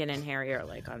what Meghan and Harry are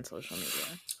like on social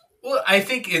media. Well, I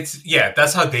think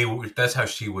that's how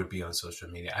she would be on social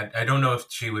media. I don't know if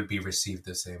she would be received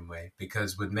the same way,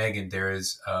 because with Meghan there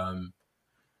is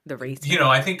the race.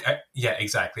 I think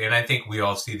exactly, and I think we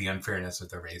all see the unfairness of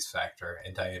the race factor,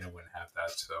 and Diana wouldn't have that.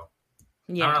 So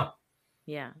yeah, I don't know.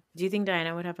 Yeah. Do you think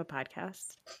Diana would have a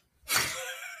podcast?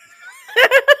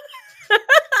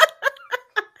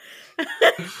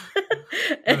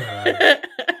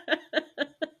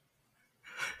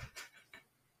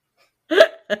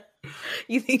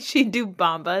 You think she'd do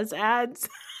Bombas ads?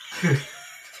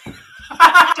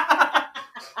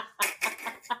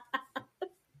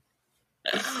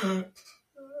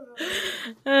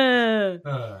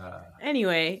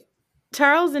 Anyway,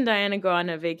 Charles and Diana go on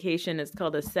a vacation. It's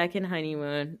called a second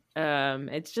honeymoon.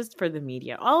 It's just for the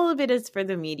media. All of it is for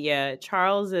the media.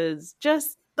 Charles is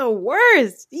just the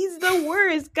worst. He's the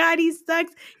worst. God, he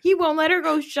sucks. He won't let her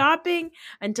go shopping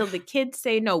until the kids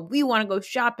say, no, we want to go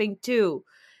shopping too.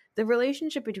 The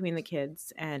relationship between the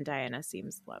kids and Diana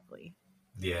seems lovely.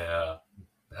 Yeah.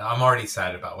 I'm already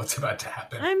sad about what's about to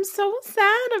happen. I'm so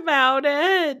sad about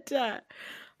it.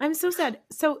 I'm so sad.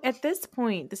 So at this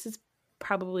point, this is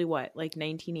probably what, like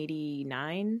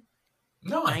 1989?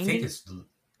 No, 90?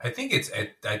 I think it's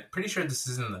I'm pretty sure this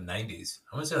is in the 90s.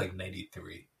 I want to say like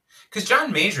 93. Because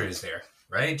John Major is there,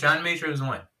 right? John Major was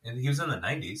when? And he was in the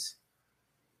 90s.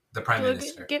 The Prime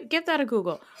Minister. Give that a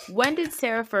Google. When did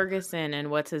Sarah Ferguson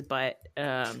and what's his butt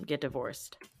get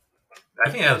divorced? I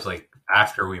think that was like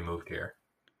after we moved here.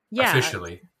 Yeah.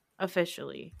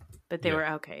 Officially. But they were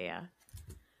okay, yeah.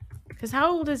 Because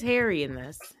how old is Harry in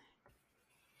this?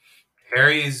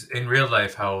 Harry's in real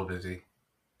life, how old is he?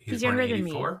 He's younger than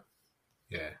me.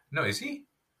 Yeah. No, is he?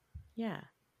 Yeah.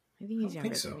 I think he's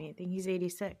younger than me. I think he's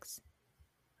 86.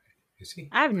 Is he?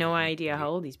 I have no idea how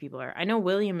old these people are. I know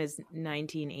William is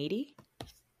 1980.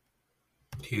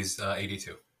 He's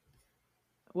 82.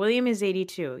 William is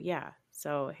 82, yeah.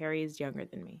 So Harry is younger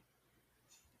than me.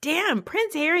 Damn,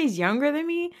 Prince Harry's younger than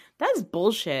me? That's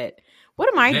bullshit.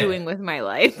 What am I doing with my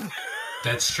life?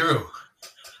 That's true.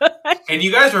 And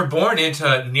you guys were born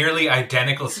into nearly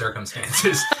identical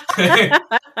circumstances.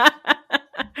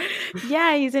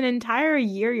 Yeah, he's an entire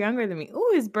year younger than me.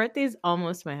 Ooh, his birthday's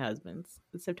almost my husband's.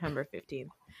 It's September 15th.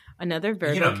 Another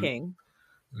Virgo king.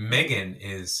 Meghan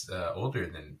is older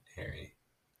than Harry.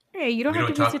 Hey, you don't have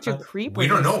to be such a creep. We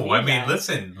don't know. I mean,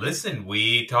 listen.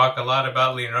 We talk a lot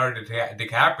about Leonardo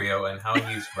DiCaprio and how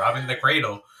he's robbing the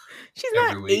cradle. She's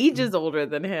not ages older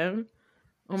than him.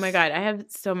 Oh my God, I have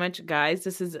so much, guys.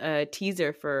 This is a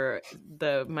teaser for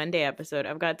the Monday episode.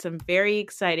 I've got some very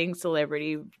exciting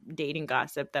celebrity dating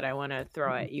gossip that I want to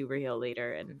throw at you, Raheel,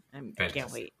 later, and I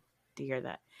can't wait to hear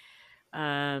that.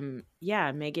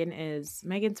 Yeah,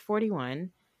 Meghan's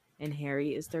 41 and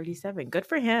Harry is 37. Good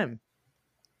for him.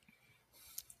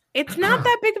 It's not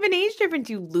that big of an age difference,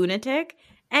 you lunatic.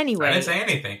 Anyway. I didn't say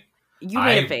anything. You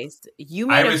made a face.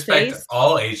 I respect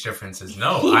all age differences.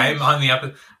 No, I'm on the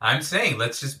opposite. I'm saying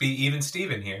let's just be even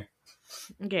Steven here.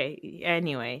 Okay.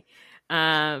 Anyway,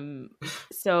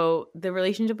 so the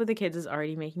relationship with the kids is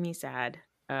already making me sad.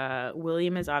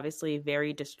 William is obviously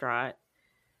very distraught.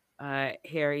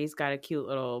 Harry's got a cute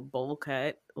little bowl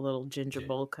cut, a little ginger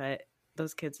bowl cut.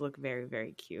 Those kids look very,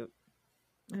 very cute.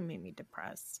 It made me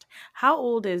depressed. How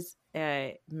old is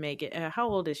Meghan? How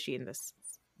old is she in this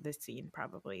scene?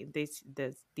 Probably these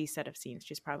set of scenes.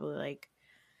 She's probably like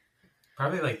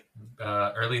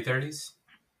early 30s.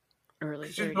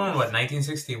 She's born what,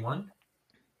 1961?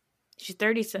 She's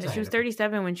 37. She was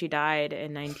 37 when she died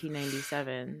in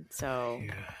 1997. So,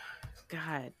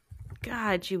 yeah.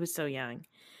 God, she was so young.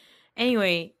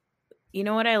 Anyway, you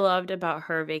know what I loved about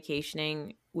her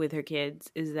vacationing with her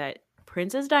kids is that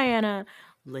Princess Diana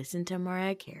listened to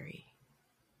Mariah Carey.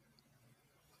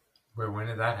 When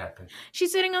did that happen?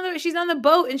 She's on the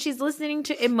boat and she's listening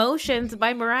to Emotions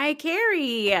by Mariah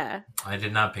Carey. I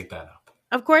did not pick that up.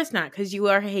 Of course not, because you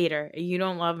are a hater. You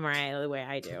don't love Mariah the way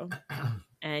I do.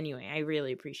 Anyway, I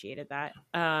really appreciated that.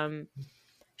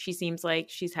 She seems like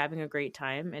she's having a great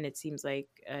time, and it seems like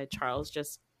Charles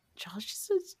is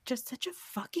just such a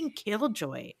fucking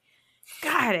killjoy.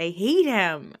 God, I hate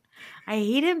him. I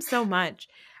hate him so much.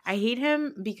 I hate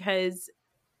him because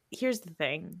here's the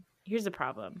thing. Here's the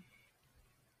problem.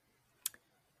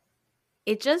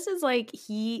 It just is like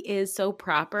he is so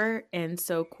proper and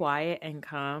so quiet and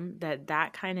calm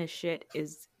that kind of shit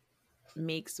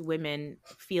makes women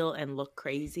feel and look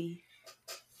crazy.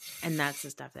 And that's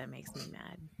the stuff that makes me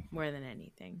mad more than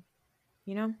anything.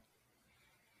 You know?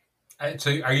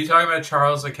 So are you talking about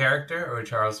Charles the character or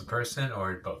Charles the person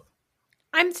or both?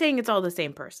 I'm saying it's all the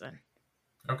same person.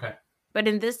 Okay. But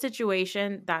in this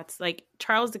situation, that's like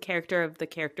Charles the character of the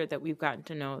character that we've gotten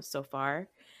to know so far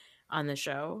on the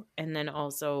show. And then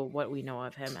also what we know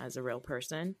of him as a real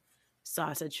person.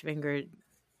 Sausage fingered,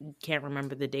 can't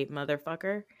remember the date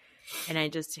motherfucker. And I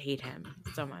just hate him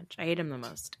so much. I hate him the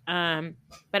most.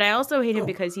 But I also hate him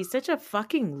because he's such a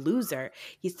fucking loser.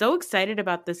 He's so excited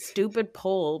about the stupid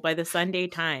poll by the Sunday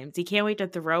Times. He can't wait to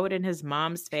throw it in his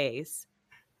mom's face.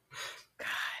 God.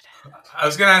 I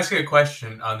was going to ask you a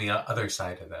question on the other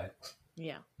side of that.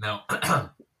 Yeah. Now,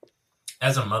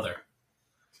 as a mother,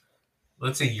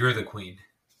 let's say you're the queen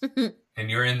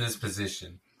and you're in this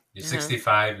position. You're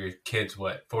 65, your kid's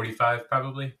what, 45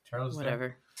 probably? Charles?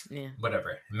 Whatever. Yeah.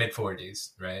 Whatever.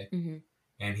 Mid-40s, right? Mm-hmm.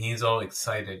 And he's all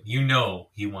excited. You know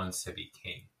he wants to be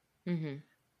king. Mm-hmm.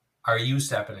 Are you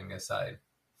stepping aside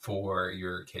for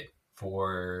your kid?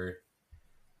 For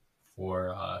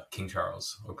King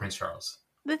Charles or Prince Charles?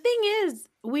 The thing is,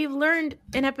 we've learned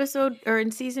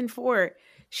in season 4,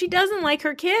 she doesn't like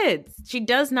her kids. She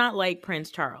does not like Prince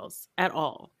Charles at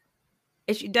all.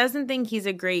 And she doesn't think he's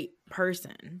a great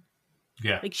person.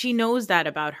 Yeah. Like, she knows that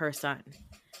about her son.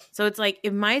 So it's like,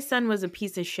 if my son was a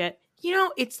piece of shit,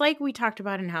 it's like we talked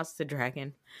about in House of the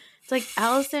Dragon. It's like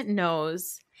Alicent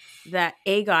knows that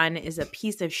Aegon is a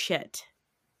piece of shit,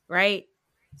 right?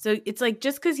 So it's like,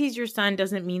 just because he's your son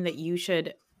doesn't mean that you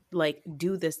should, like,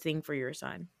 do this thing for your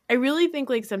son. I really think,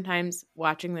 like, sometimes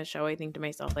watching the show, I think to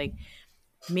myself, like,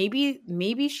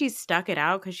 maybe she stuck it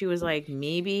out because she was like,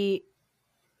 maybe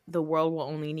the world will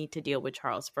only need to deal with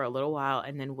Charles for a little while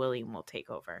and then William will take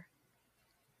over.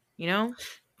 You know?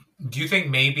 Do you think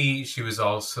maybe she was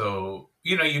also,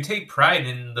 you take pride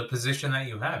in the position that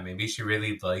you have. Maybe she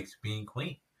really liked being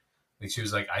queen. Like, she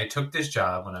was like, I took this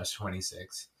job when I was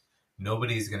 26.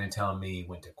 Nobody's going to tell me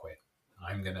when to quit.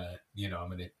 I'm going to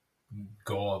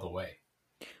go all the way.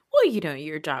 Well,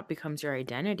 your job becomes your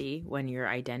identity when your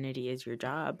identity is your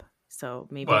job. So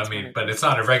maybe. Well, but it's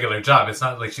not a regular job. It's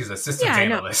not like she's a systems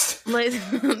analyst.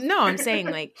 No, I'm saying,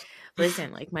 like,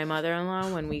 listen, like, my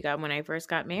mother-in-law, when I first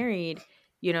got married,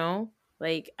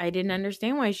 like, I didn't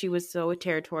understand why she was so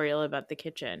territorial about the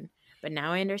kitchen. But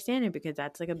now I understand it because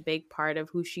that's, like, a big part of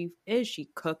who she is. She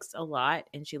cooks a lot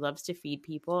and she loves to feed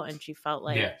people. And she felt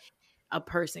like a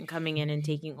person coming in and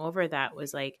taking over that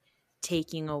was, like,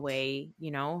 taking away,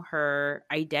 her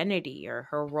identity or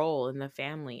her role in the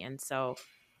family. And so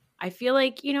I feel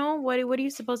like, what are you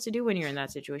supposed to do when you're in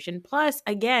that situation? Plus,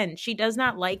 again, she does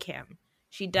not like him.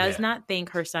 She does not think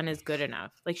her son is good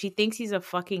enough. Like, she thinks he's a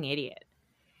fucking idiot.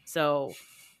 So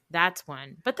that's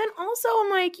one. But then also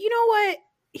I'm like, you know what?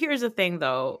 Here's the thing,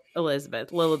 though, Elizabeth.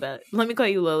 Lilibet. Let me call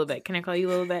you Lilibet. Can I call you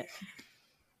Lilibet?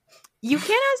 You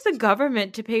can't ask the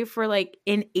government to pay for, like,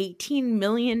 an $18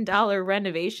 million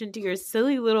renovation to your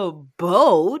silly little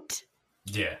boat.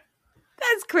 Yeah.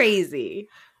 That's crazy.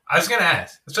 I was going to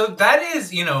ask. So that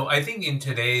is,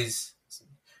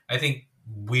 I think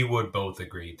we would both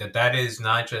agree that is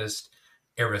not just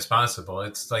irresponsible.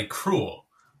 It's, like, cruel.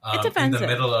 It's offensive. In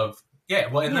the middle of,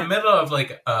 the middle of,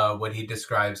 like, what he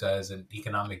describes as an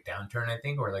economic downturn, I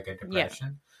think, or, like, a depression.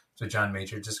 Yeah. So John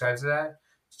Major describes that.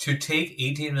 To take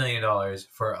 $18 million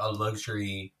for a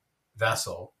luxury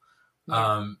vessel,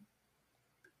 that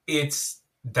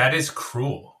is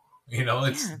cruel.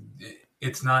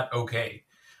 It's not okay.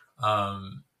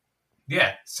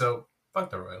 So fuck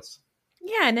the royals.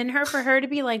 Yeah, and then for her to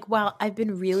be like, well, I've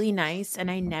been really nice and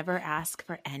I never ask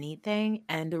for anything.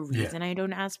 And the reason I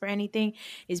don't ask for anything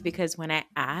is because when I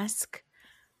ask,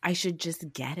 I should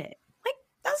just get it. Like,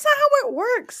 that's not how it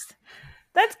works.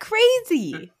 That's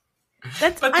crazy.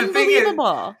 That's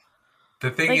unbelievable.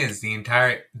 The thing is, the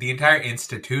entire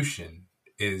institution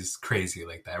is crazy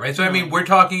like that, right? So I mean, we're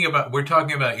talking about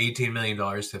 $18 million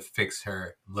to fix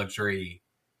her luxury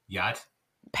yacht,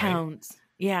 Pounds, right?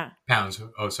 yeah. Pounds.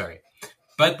 Oh, sorry.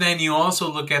 But then you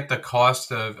also look at the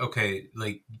cost of, okay,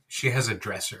 like she has a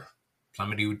dresser,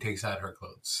 somebody who takes out her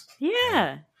clothes, yeah.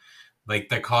 Right? Like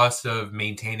the cost of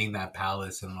maintaining that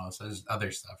palace and all this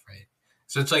other stuff, right?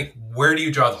 So it's like, where do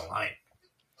you draw the line?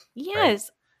 Yes.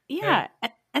 Right? Yeah.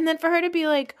 And then for her to be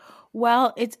like,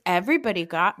 well, it's everybody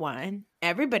got one.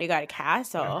 Everybody got a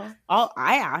castle. All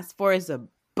I asked for is a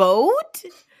boat.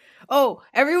 Oh,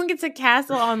 everyone gets a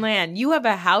castle on land. You have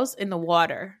a house in the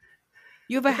water.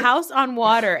 You have a house on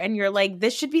water, and you're like,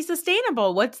 this should be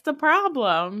sustainable. What's the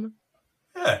problem?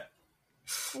 Yeah.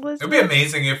 It'd be Elizabeth.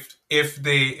 amazing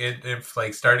if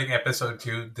like starting episode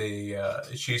 2,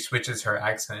 she switches her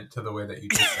accent to the way that you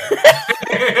just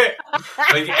said.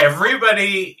 Like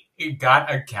everybody got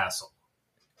a castle.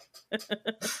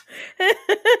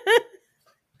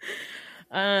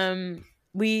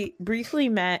 We briefly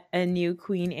met a new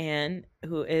Queen Anne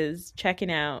who is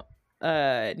checking out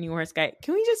New Horse Guy.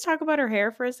 Can we just talk about her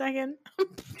hair for a second?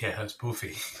 Yeah, it's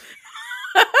poofy.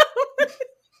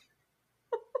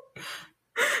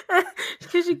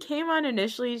 Because she came on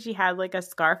initially, she had like a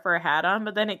scarf or a hat on,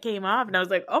 but then it came off, and I was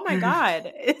like, "Oh my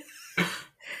god!"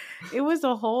 It was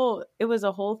a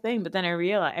whole thing. But then I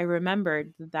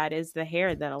remembered that is the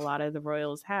hair that a lot of the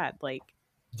royals had. Like,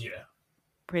 Yeah,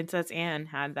 Princess Anne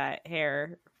had that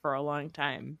hair for a long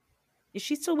time. Is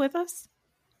she still with us?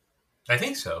 I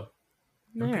think so.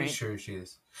 I'm All pretty right. sure she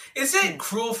is. Is it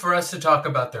cruel for us to talk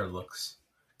about their looks?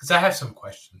 Because I have some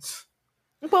questions.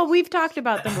 Well, we've talked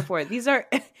about them before. These are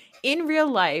in real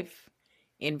life.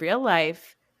 In real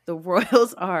life, the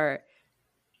royals are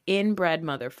inbred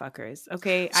motherfuckers.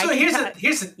 Okay, So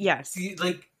here's yes,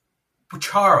 like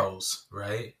Charles,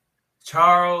 right?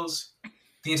 Charles,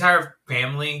 the entire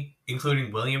family,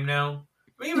 including William now,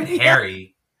 or even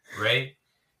Harry, right?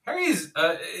 Harry's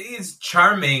he's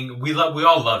charming. We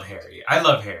all love Harry. I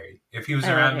love Harry. If he was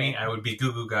around me, I would be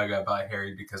goo goo gaga about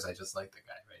Harry because I just like the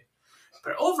guy, right?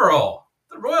 But overall,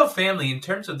 the royal family, in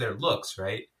terms of their looks,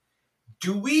 right?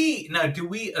 Do we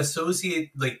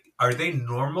associate, like, are they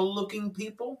normal looking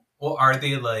people or are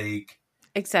they like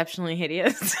exceptionally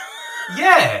hideous.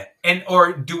 yeah,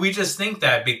 or do we just think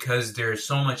that because there's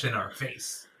so much in our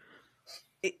face?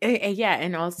 Yeah,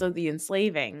 and also the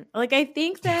enslaving. Like, I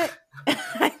think that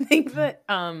I think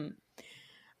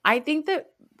that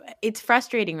it's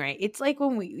frustrating, right? It's like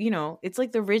when it's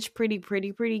like the rich, pretty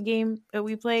game that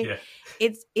we play. Yeah.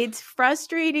 It's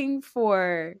frustrating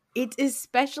it's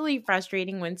especially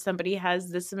frustrating when somebody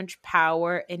has this much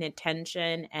power and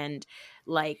attention and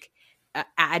like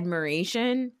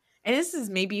admiration. And this is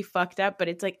maybe fucked up, but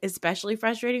it's like especially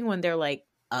frustrating when they're like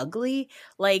ugly.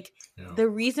 Like the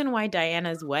reason why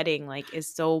Diana's wedding like is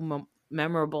so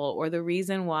memorable, or the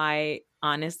reason why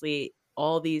honestly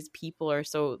all these people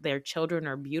their children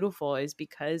are beautiful, is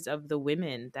because of the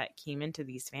women that came into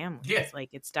these families. Yeah. Like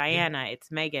it's Diana, it's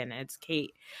Meghan, it's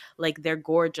Kate. Like they're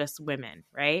gorgeous women,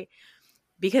 right?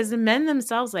 Because the men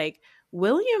themselves, like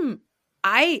William,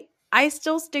 I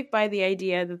still stick by the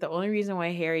idea that the only reason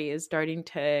why Harry is starting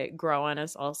to grow on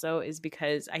us also is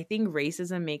because I think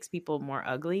racism makes people more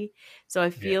ugly. So I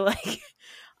feel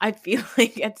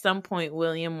like at some point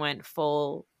William went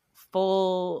full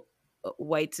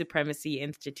white supremacy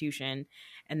institution,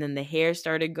 and then the hair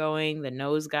started going, the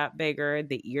nose got bigger,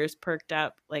 the ears perked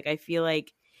up. Like I feel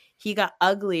like he got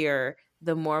uglier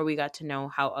the more we got to know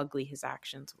how ugly his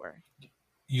actions were.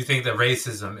 You think that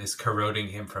racism is corroding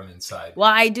him from inside?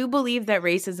 Well, I do believe that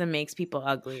racism makes people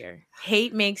uglier.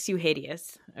 Hate makes you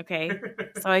hideous, okay?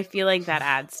 So I feel like that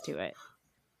adds to it.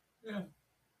 Yeah.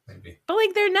 Maybe. But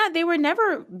like they were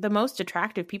never the most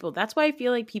attractive people. That's why I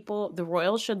feel like the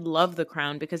royals should love The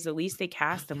Crown, because at least they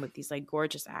cast them with these like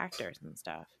gorgeous actors and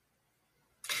stuff.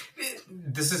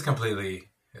 This is completely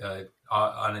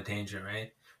on a tangent,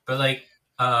 right? But like,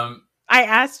 I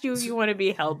asked you if you want to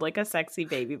be held like a sexy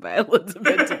baby by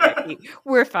Elizabeth Debicki.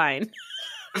 We're fine.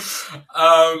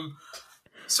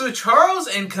 So Charles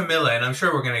and Camilla, and I'm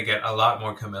sure we're gonna get a lot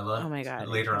more Camilla. Oh my God,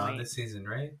 later on this season,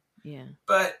 right? Yeah.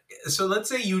 But so let's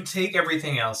say you take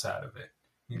everything else out of it.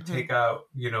 You take out,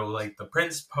 like the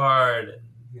prince part, and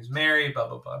he's married, blah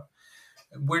blah blah.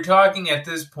 We're talking at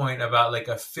this point about like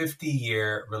a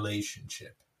 50-year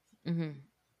relationship. Mm-hmm.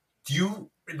 Do you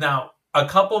now? A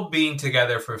couple being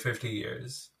together for 50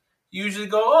 years, you usually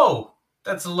go, oh,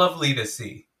 that's lovely to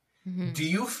see. Mm-hmm. Do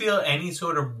you feel any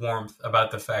sort of warmth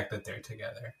about the fact that they're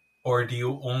together? Or do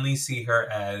you only see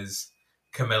her as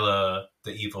Camilla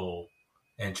the evil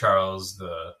and Charles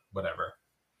the whatever?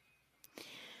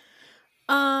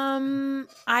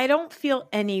 I I don't feel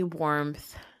any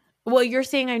warmth. Well, you're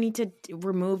saying I need to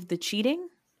remove the cheating?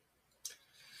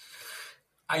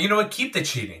 You know what? Keep the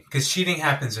cheating, because cheating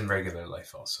happens in regular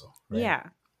life also. Right? Yeah.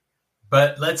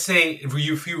 But let's say if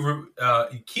you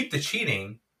keep the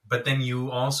cheating, but then you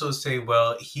also say,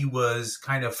 well, he was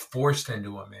kind of forced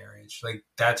into a marriage. Like,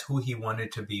 that's who he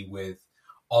wanted to be with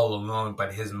all along,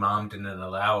 but his mom didn't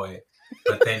allow it.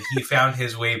 But then he found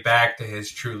his way back to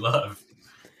his true love,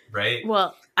 right?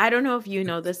 Well, I don't know if you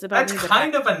know this about That's me. That's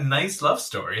kind of a nice love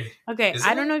story. Okay,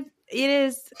 I don't know if it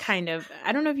is kind of.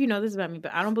 I don't know if you know this about me,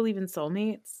 but I don't believe in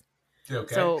soulmates.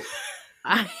 Okay. So,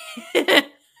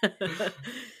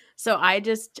 so I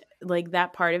just like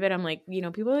that part of it. I'm like,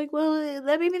 people are like, well,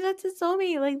 maybe that's his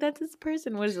soulmate. Like, that's his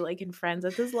person. What is it like in Friends?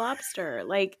 That's his lobster.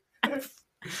 Like, I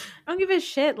don't give a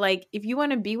shit. Like, if you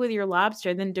want to be with your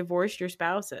lobster, then divorce your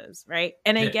spouses, right?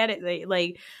 And I get it.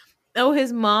 Like, oh,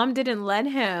 his mom didn't let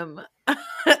him.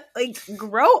 Like,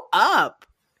 grow up,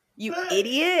 you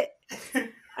idiot.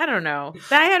 I don't know.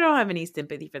 I don't have any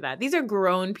sympathy for that. These are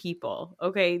grown people,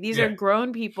 okay? These are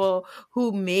grown people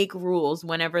who make rules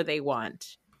whenever they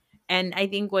want. And I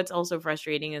think what's also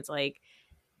frustrating is, like,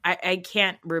 I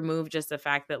can't remove just the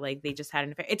fact that, like, they just had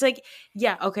an affair. It's like,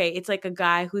 yeah, okay, it's like a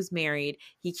guy who's married.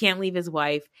 He can't leave his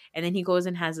wife, and then he goes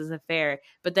and has his affair.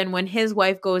 But then when his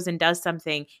wife goes and does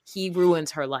something, he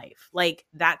ruins her life. Like,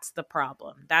 that's the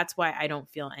problem. That's why I don't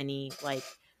feel any,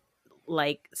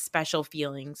 like special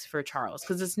feelings for Charles.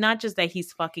 Because it's not just that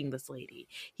he's fucking this lady.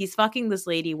 He's fucking this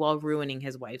lady while ruining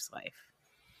his wife's life.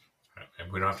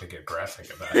 We don't have to get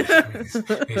graphic about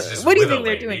it. He's just what do you think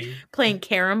they're doing? Playing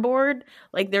carom board?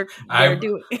 Like they're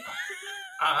doing.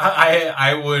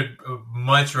 I would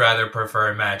much rather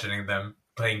prefer imagining them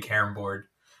playing carom board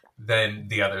than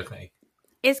the other thing.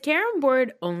 Is carom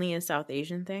board only a South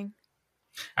Asian thing?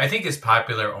 I think it's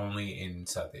popular only in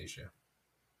South Asia.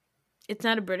 It's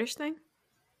not a British thing?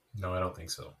 No, I don't think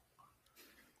so.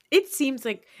 It seems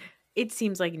like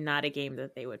not a game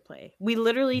that they would play. We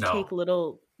literally take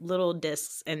little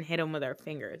discs and hit them with our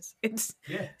fingers.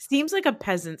 Seems like a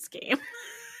peasant's game.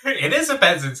 It is a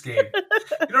peasant's game.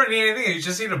 You don't need anything. You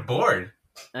just need a board.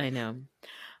 I know.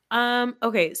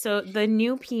 Okay, so the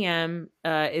new PM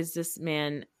is this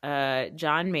man,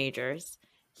 John Majors.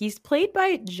 He's played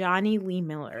by Johnny Lee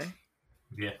Miller.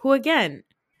 Yeah. Who, again,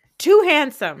 too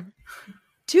handsome.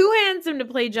 Too handsome to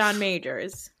play John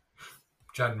Majors.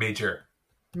 John Major.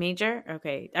 Major?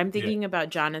 Okay. I'm thinking about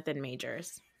Jonathan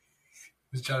Majors.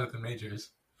 Who's Jonathan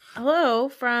Majors? Hello,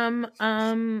 from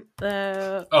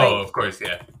the... of course,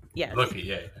 yeah. Yes. Looky,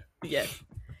 yeah. Yes.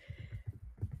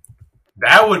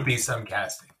 That would be some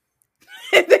casting.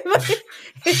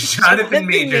 Jonathan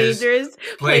Majors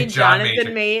played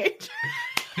Jonathan Major.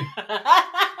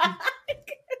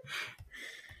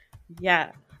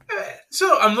 Yeah.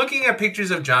 So I'm looking at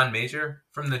pictures of John Major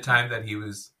from the time that he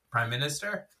was prime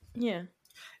minister. Yeah.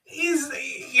 He's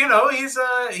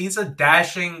a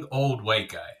dashing old white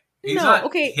guy. He's not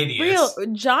hideous.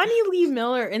 Real. Johnny Lee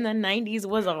Miller in the 90s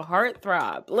was a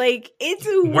heartthrob. Like, it's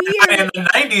weird. We're not in the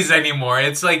 90s anymore.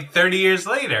 It's like 30 years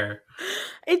later.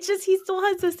 It's just he still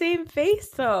has the same face,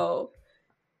 though.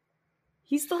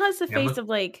 He still has the face of,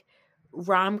 like,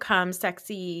 rom-com,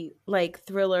 sexy, like,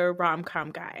 thriller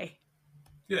rom-com guy.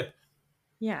 Yeah.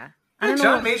 Yeah.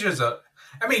 John Major's I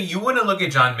mean, you wouldn't look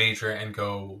at John Major and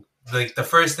go, like, the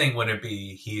first thing wouldn't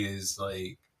be he is,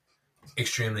 like,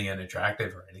 extremely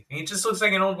unattractive or anything. He just looks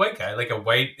like an old white guy, like a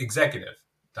white executive.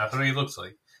 That's what he looks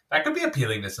like. That could be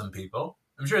appealing to some people.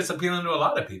 I'm sure it's appealing to a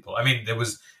lot of people. I mean, it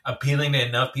was appealing to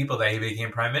enough people that he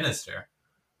became prime minister.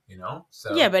 You know?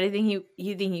 So yeah, but I think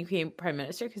he became prime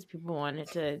minister because people wanted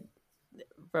to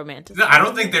romanticize. No, I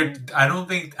don't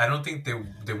think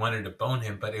they wanted to bone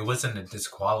him, but it wasn't a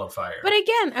disqualifier. But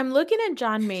again, I'm looking at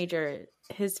John Major,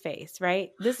 his face, right?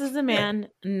 This is a man,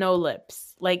 no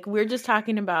lips. Like, we're just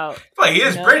talking about. Well, he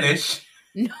is British.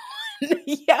 No,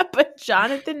 yeah, but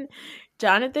Jonathan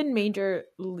Major,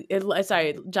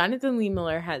 sorry, Jonathan Lee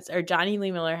Miller Johnny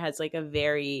Lee Miller has like a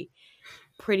very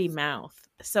pretty mouth.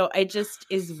 So it just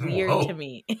is weird to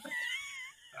me.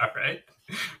 All right.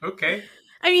 Okay.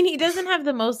 I mean, he doesn't have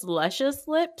the most luscious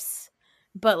lips,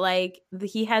 but like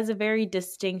he has a very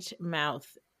distinct mouth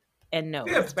and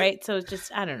nose, right? So it's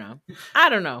just, I don't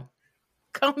know.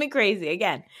 Call me crazy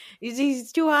again.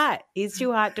 He's too hot. He's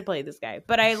too hot to play this guy.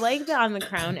 But I like that on The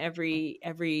Crown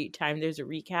every time there's a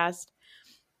recast.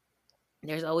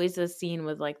 There's always a scene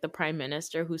with like the prime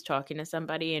minister who's talking to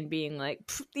somebody and being like,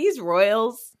 these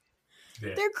royals,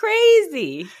 they're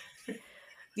crazy.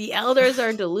 The elders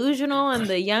are delusional and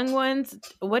the young ones,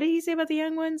 what did he say about the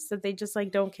young ones? That they just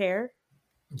like don't care?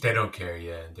 They don't care,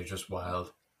 yeah. They're just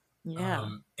wild. Yeah.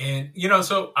 And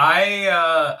so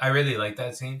I really like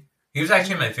that scene. He was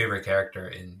actually my favorite character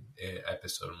in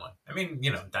episode 1. I mean,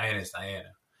 Diana's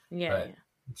Diana, Yeah. but Yeah.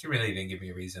 she really didn't give me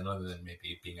a reason other than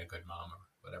maybe being a good mom or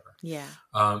whatever. Yeah.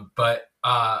 But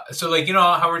so like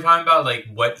how we're talking about like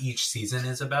what each season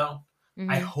is about.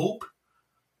 I hope,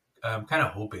 I'm kind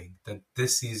of hoping that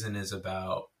this season is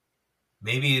about,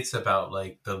 maybe it's about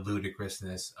like the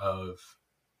ludicrousness of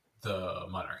the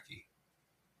monarchy.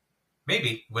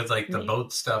 Maybe with like the Maybe.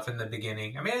 boat stuff in the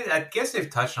beginning. I mean, I guess they've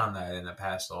touched on that in the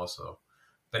past also,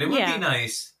 but it would be Yeah.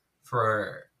 nice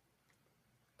for.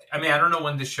 I mean, I don't know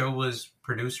when the show was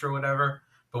produced or whatever,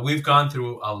 but we've gone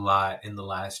through a lot in the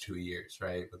last 2 years,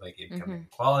 right? With like income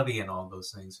inequality and all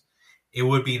those things. It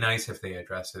would be nice if they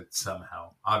address it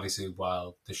somehow. Obviously,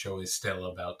 while the show is still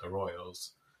about the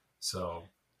royals, so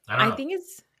I don't know.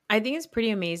 I think it's pretty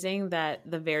amazing that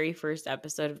the very first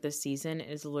episode of this season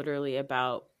is literally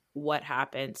about what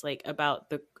happens, like about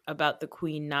the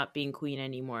queen not being queen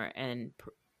anymore and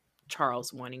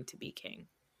Charles wanting to be king.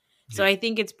 So I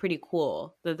think it's pretty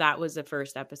cool that was the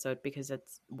first episode because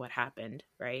that's what happened,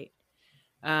 right?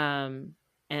 And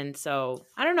so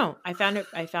I don't know. I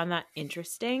found that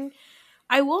interesting.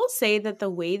 I will say that the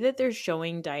way that they're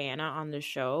showing Diana on the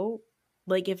show,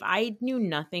 like if I knew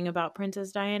nothing about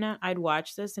Princess Diana, I'd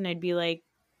watch this and I'd be like,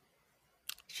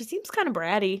 she seems kind of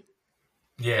bratty.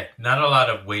 Yeah, not a lot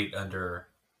of weight under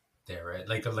there, right?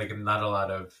 Like not a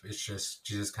lot of. It's just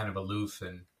she's just kind of aloof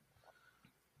and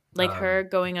Like her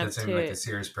going up doesn't seem like to a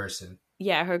serious person.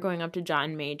 Yeah, her going up to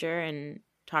John Major and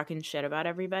talking shit about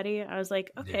everybody. I was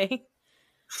like, okay. Yeah.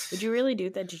 Would you really do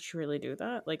that? Did you really do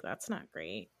that? Like, that's not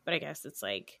great. But I guess it's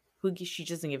like, she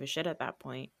doesn't give a shit at that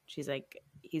point. She's like,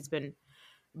 he's been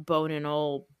boning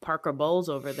old Parker Bowles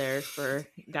over there for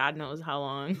God knows how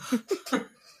long.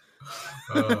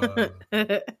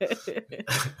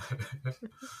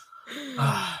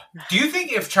 Do you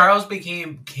think if Charles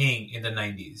became king in the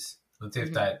 90s, let's say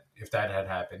if that had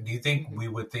happened, do you think we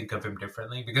would think of him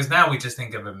differently? Because now we just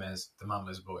think of him as the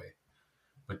mama's boy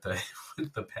with the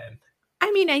pen.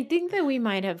 I mean, I think that we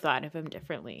might have thought of him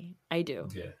differently. I do.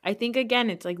 Yeah. I think, again,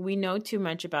 it's like we know too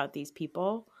much about these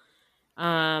people.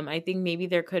 I think maybe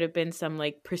there could have been some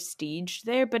like prestige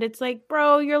there, but it's like,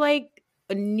 bro, you're like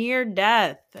near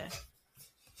death.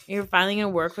 You're finally going to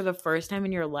work for the first time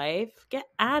in your life. Get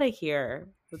out of here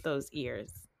with those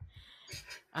ears.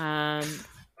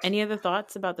 Any other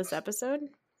thoughts about this episode?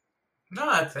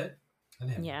 No, that's it.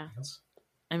 Yeah.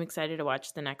 I'm excited to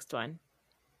watch the next one.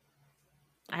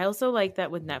 I also like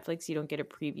that with Netflix, you don't get a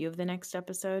preview of the next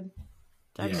episode.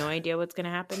 So I have no idea what's going to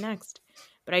happen next.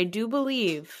 But I do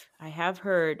believe, I have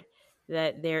heard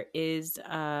that there is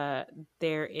a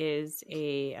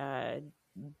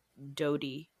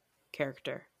Dodie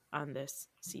character on this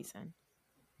season.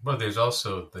 Well, there's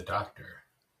also the doctor.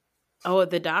 Oh,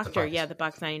 the doctor. The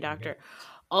Pakistani doctor. Yeah.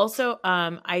 Also,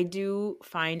 I do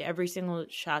find every single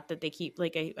shot that they keep,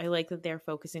 like, I like that they're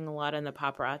focusing a lot on the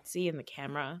paparazzi and the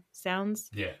camera sounds.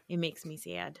 Yeah. It makes me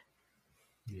sad.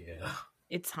 Yeah.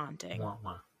 It's haunting. Womp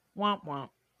womp. Womp womp.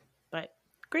 But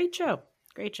great show.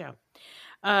 Great show.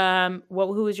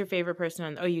 Who was your favorite person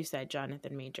on? Oh, you said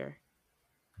Jonathan Major.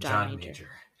 John Major.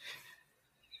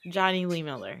 Johnny Lee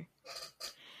Miller.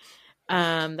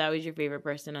 That was your favorite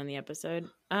person on the episode.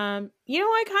 I'm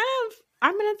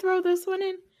going to throw this one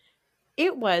in.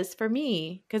 It was for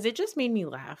me, because it just made me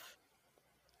laugh.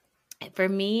 For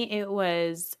me, it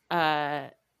was, I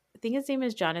think his name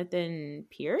is Jonathan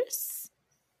Price.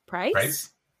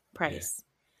 Yeah.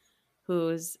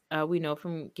 Who's, we know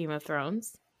from Game of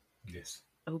Thrones. Yes.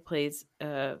 Who plays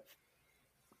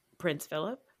Prince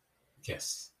Philip.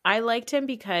 Yes. I liked him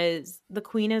because the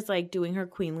queen is like doing her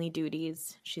queenly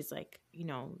duties. She's like,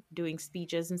 doing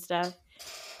speeches and stuff.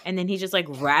 And then he's just like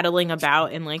rattling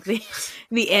about in like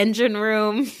the engine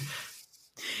room.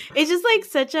 It's just like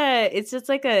it's just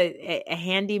like a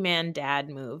handyman dad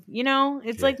move,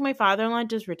 It's like my father-in-law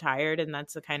just retired and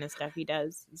that's the kind of stuff he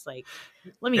does. It's like,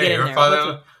 let me get in there.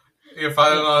 Your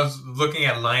father-in-law is looking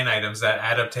at line items that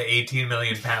add up to 18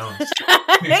 million pounds.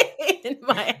 In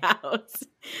my house.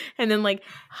 And then like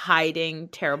hiding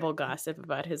terrible gossip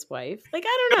about his wife. Like,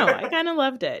 I don't know. I kind of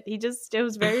loved it. It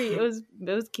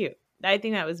was cute. I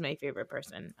think that was my favorite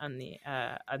person on the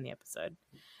episode.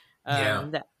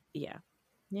 Yeah.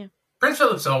 Prince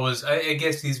Philip's always, I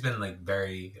guess he's been like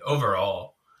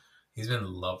overall, he's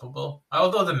been lovable.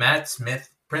 Although the Matt Smith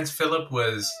Prince Philip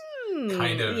was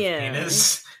kind of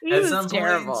heinous at some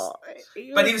terrible points.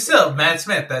 But he was still Matt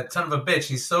Smith, that son of a bitch.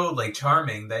 He's so like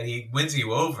charming that he wins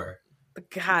you over.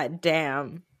 God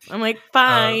damn. I'm like,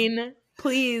 fine.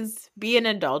 Please be an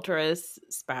adulterous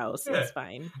spouse. Yeah. It's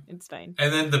fine. It's fine.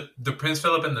 And then the Prince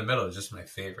Philip in the middle is just my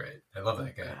favorite. I love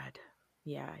that guy. God.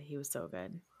 Yeah, he was so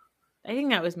good. I think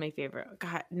that was my favorite.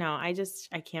 God, no, I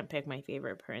can't pick my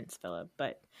favorite Prince Philip,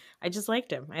 but I just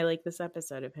liked him. I like this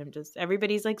episode of him. Just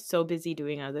everybody's like so busy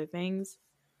doing other things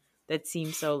that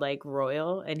seem so like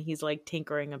royal, and he's like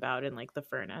tinkering about in like the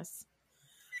furnace.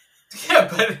 Yeah,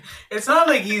 but it's not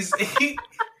like he's he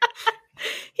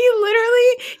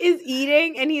literally is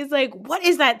eating and he's like, what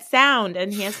is that sound?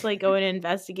 And he has to like go and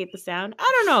investigate the sound.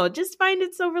 I don't know. Just find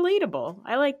it so relatable.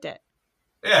 I liked it.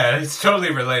 Yeah, it's totally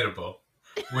relatable.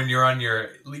 When you're on your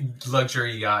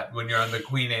luxury yacht, when you're on the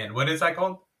Queen Anne. What is that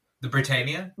called? The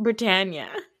Britannia? Britannia.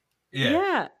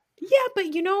 Yeah. Yeah, but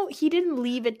he didn't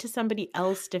leave it to somebody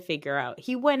else to figure out.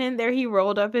 He went in there, he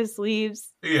rolled up his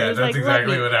sleeves. Yeah, that's like,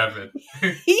 exactly what happened.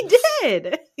 He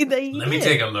did. Let me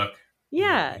take a look.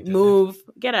 Yeah, move.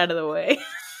 Get out of the way.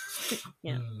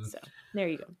 Yeah, so there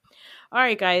you go. All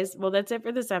right, guys. Well, that's it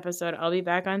for this episode. I'll be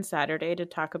back on Saturday to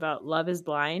talk about Love is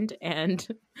Blind and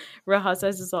Real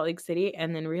Housewives of Salt Lake City.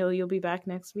 And then Raheel, you'll be back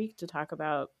next week to talk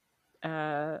about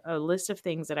a list of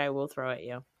things that I will throw at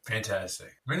you. Fantastic.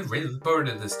 We're really looking forward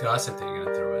to this gossip that you're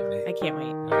going to throw at me. I can't wait.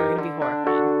 You're going to be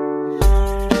horrified.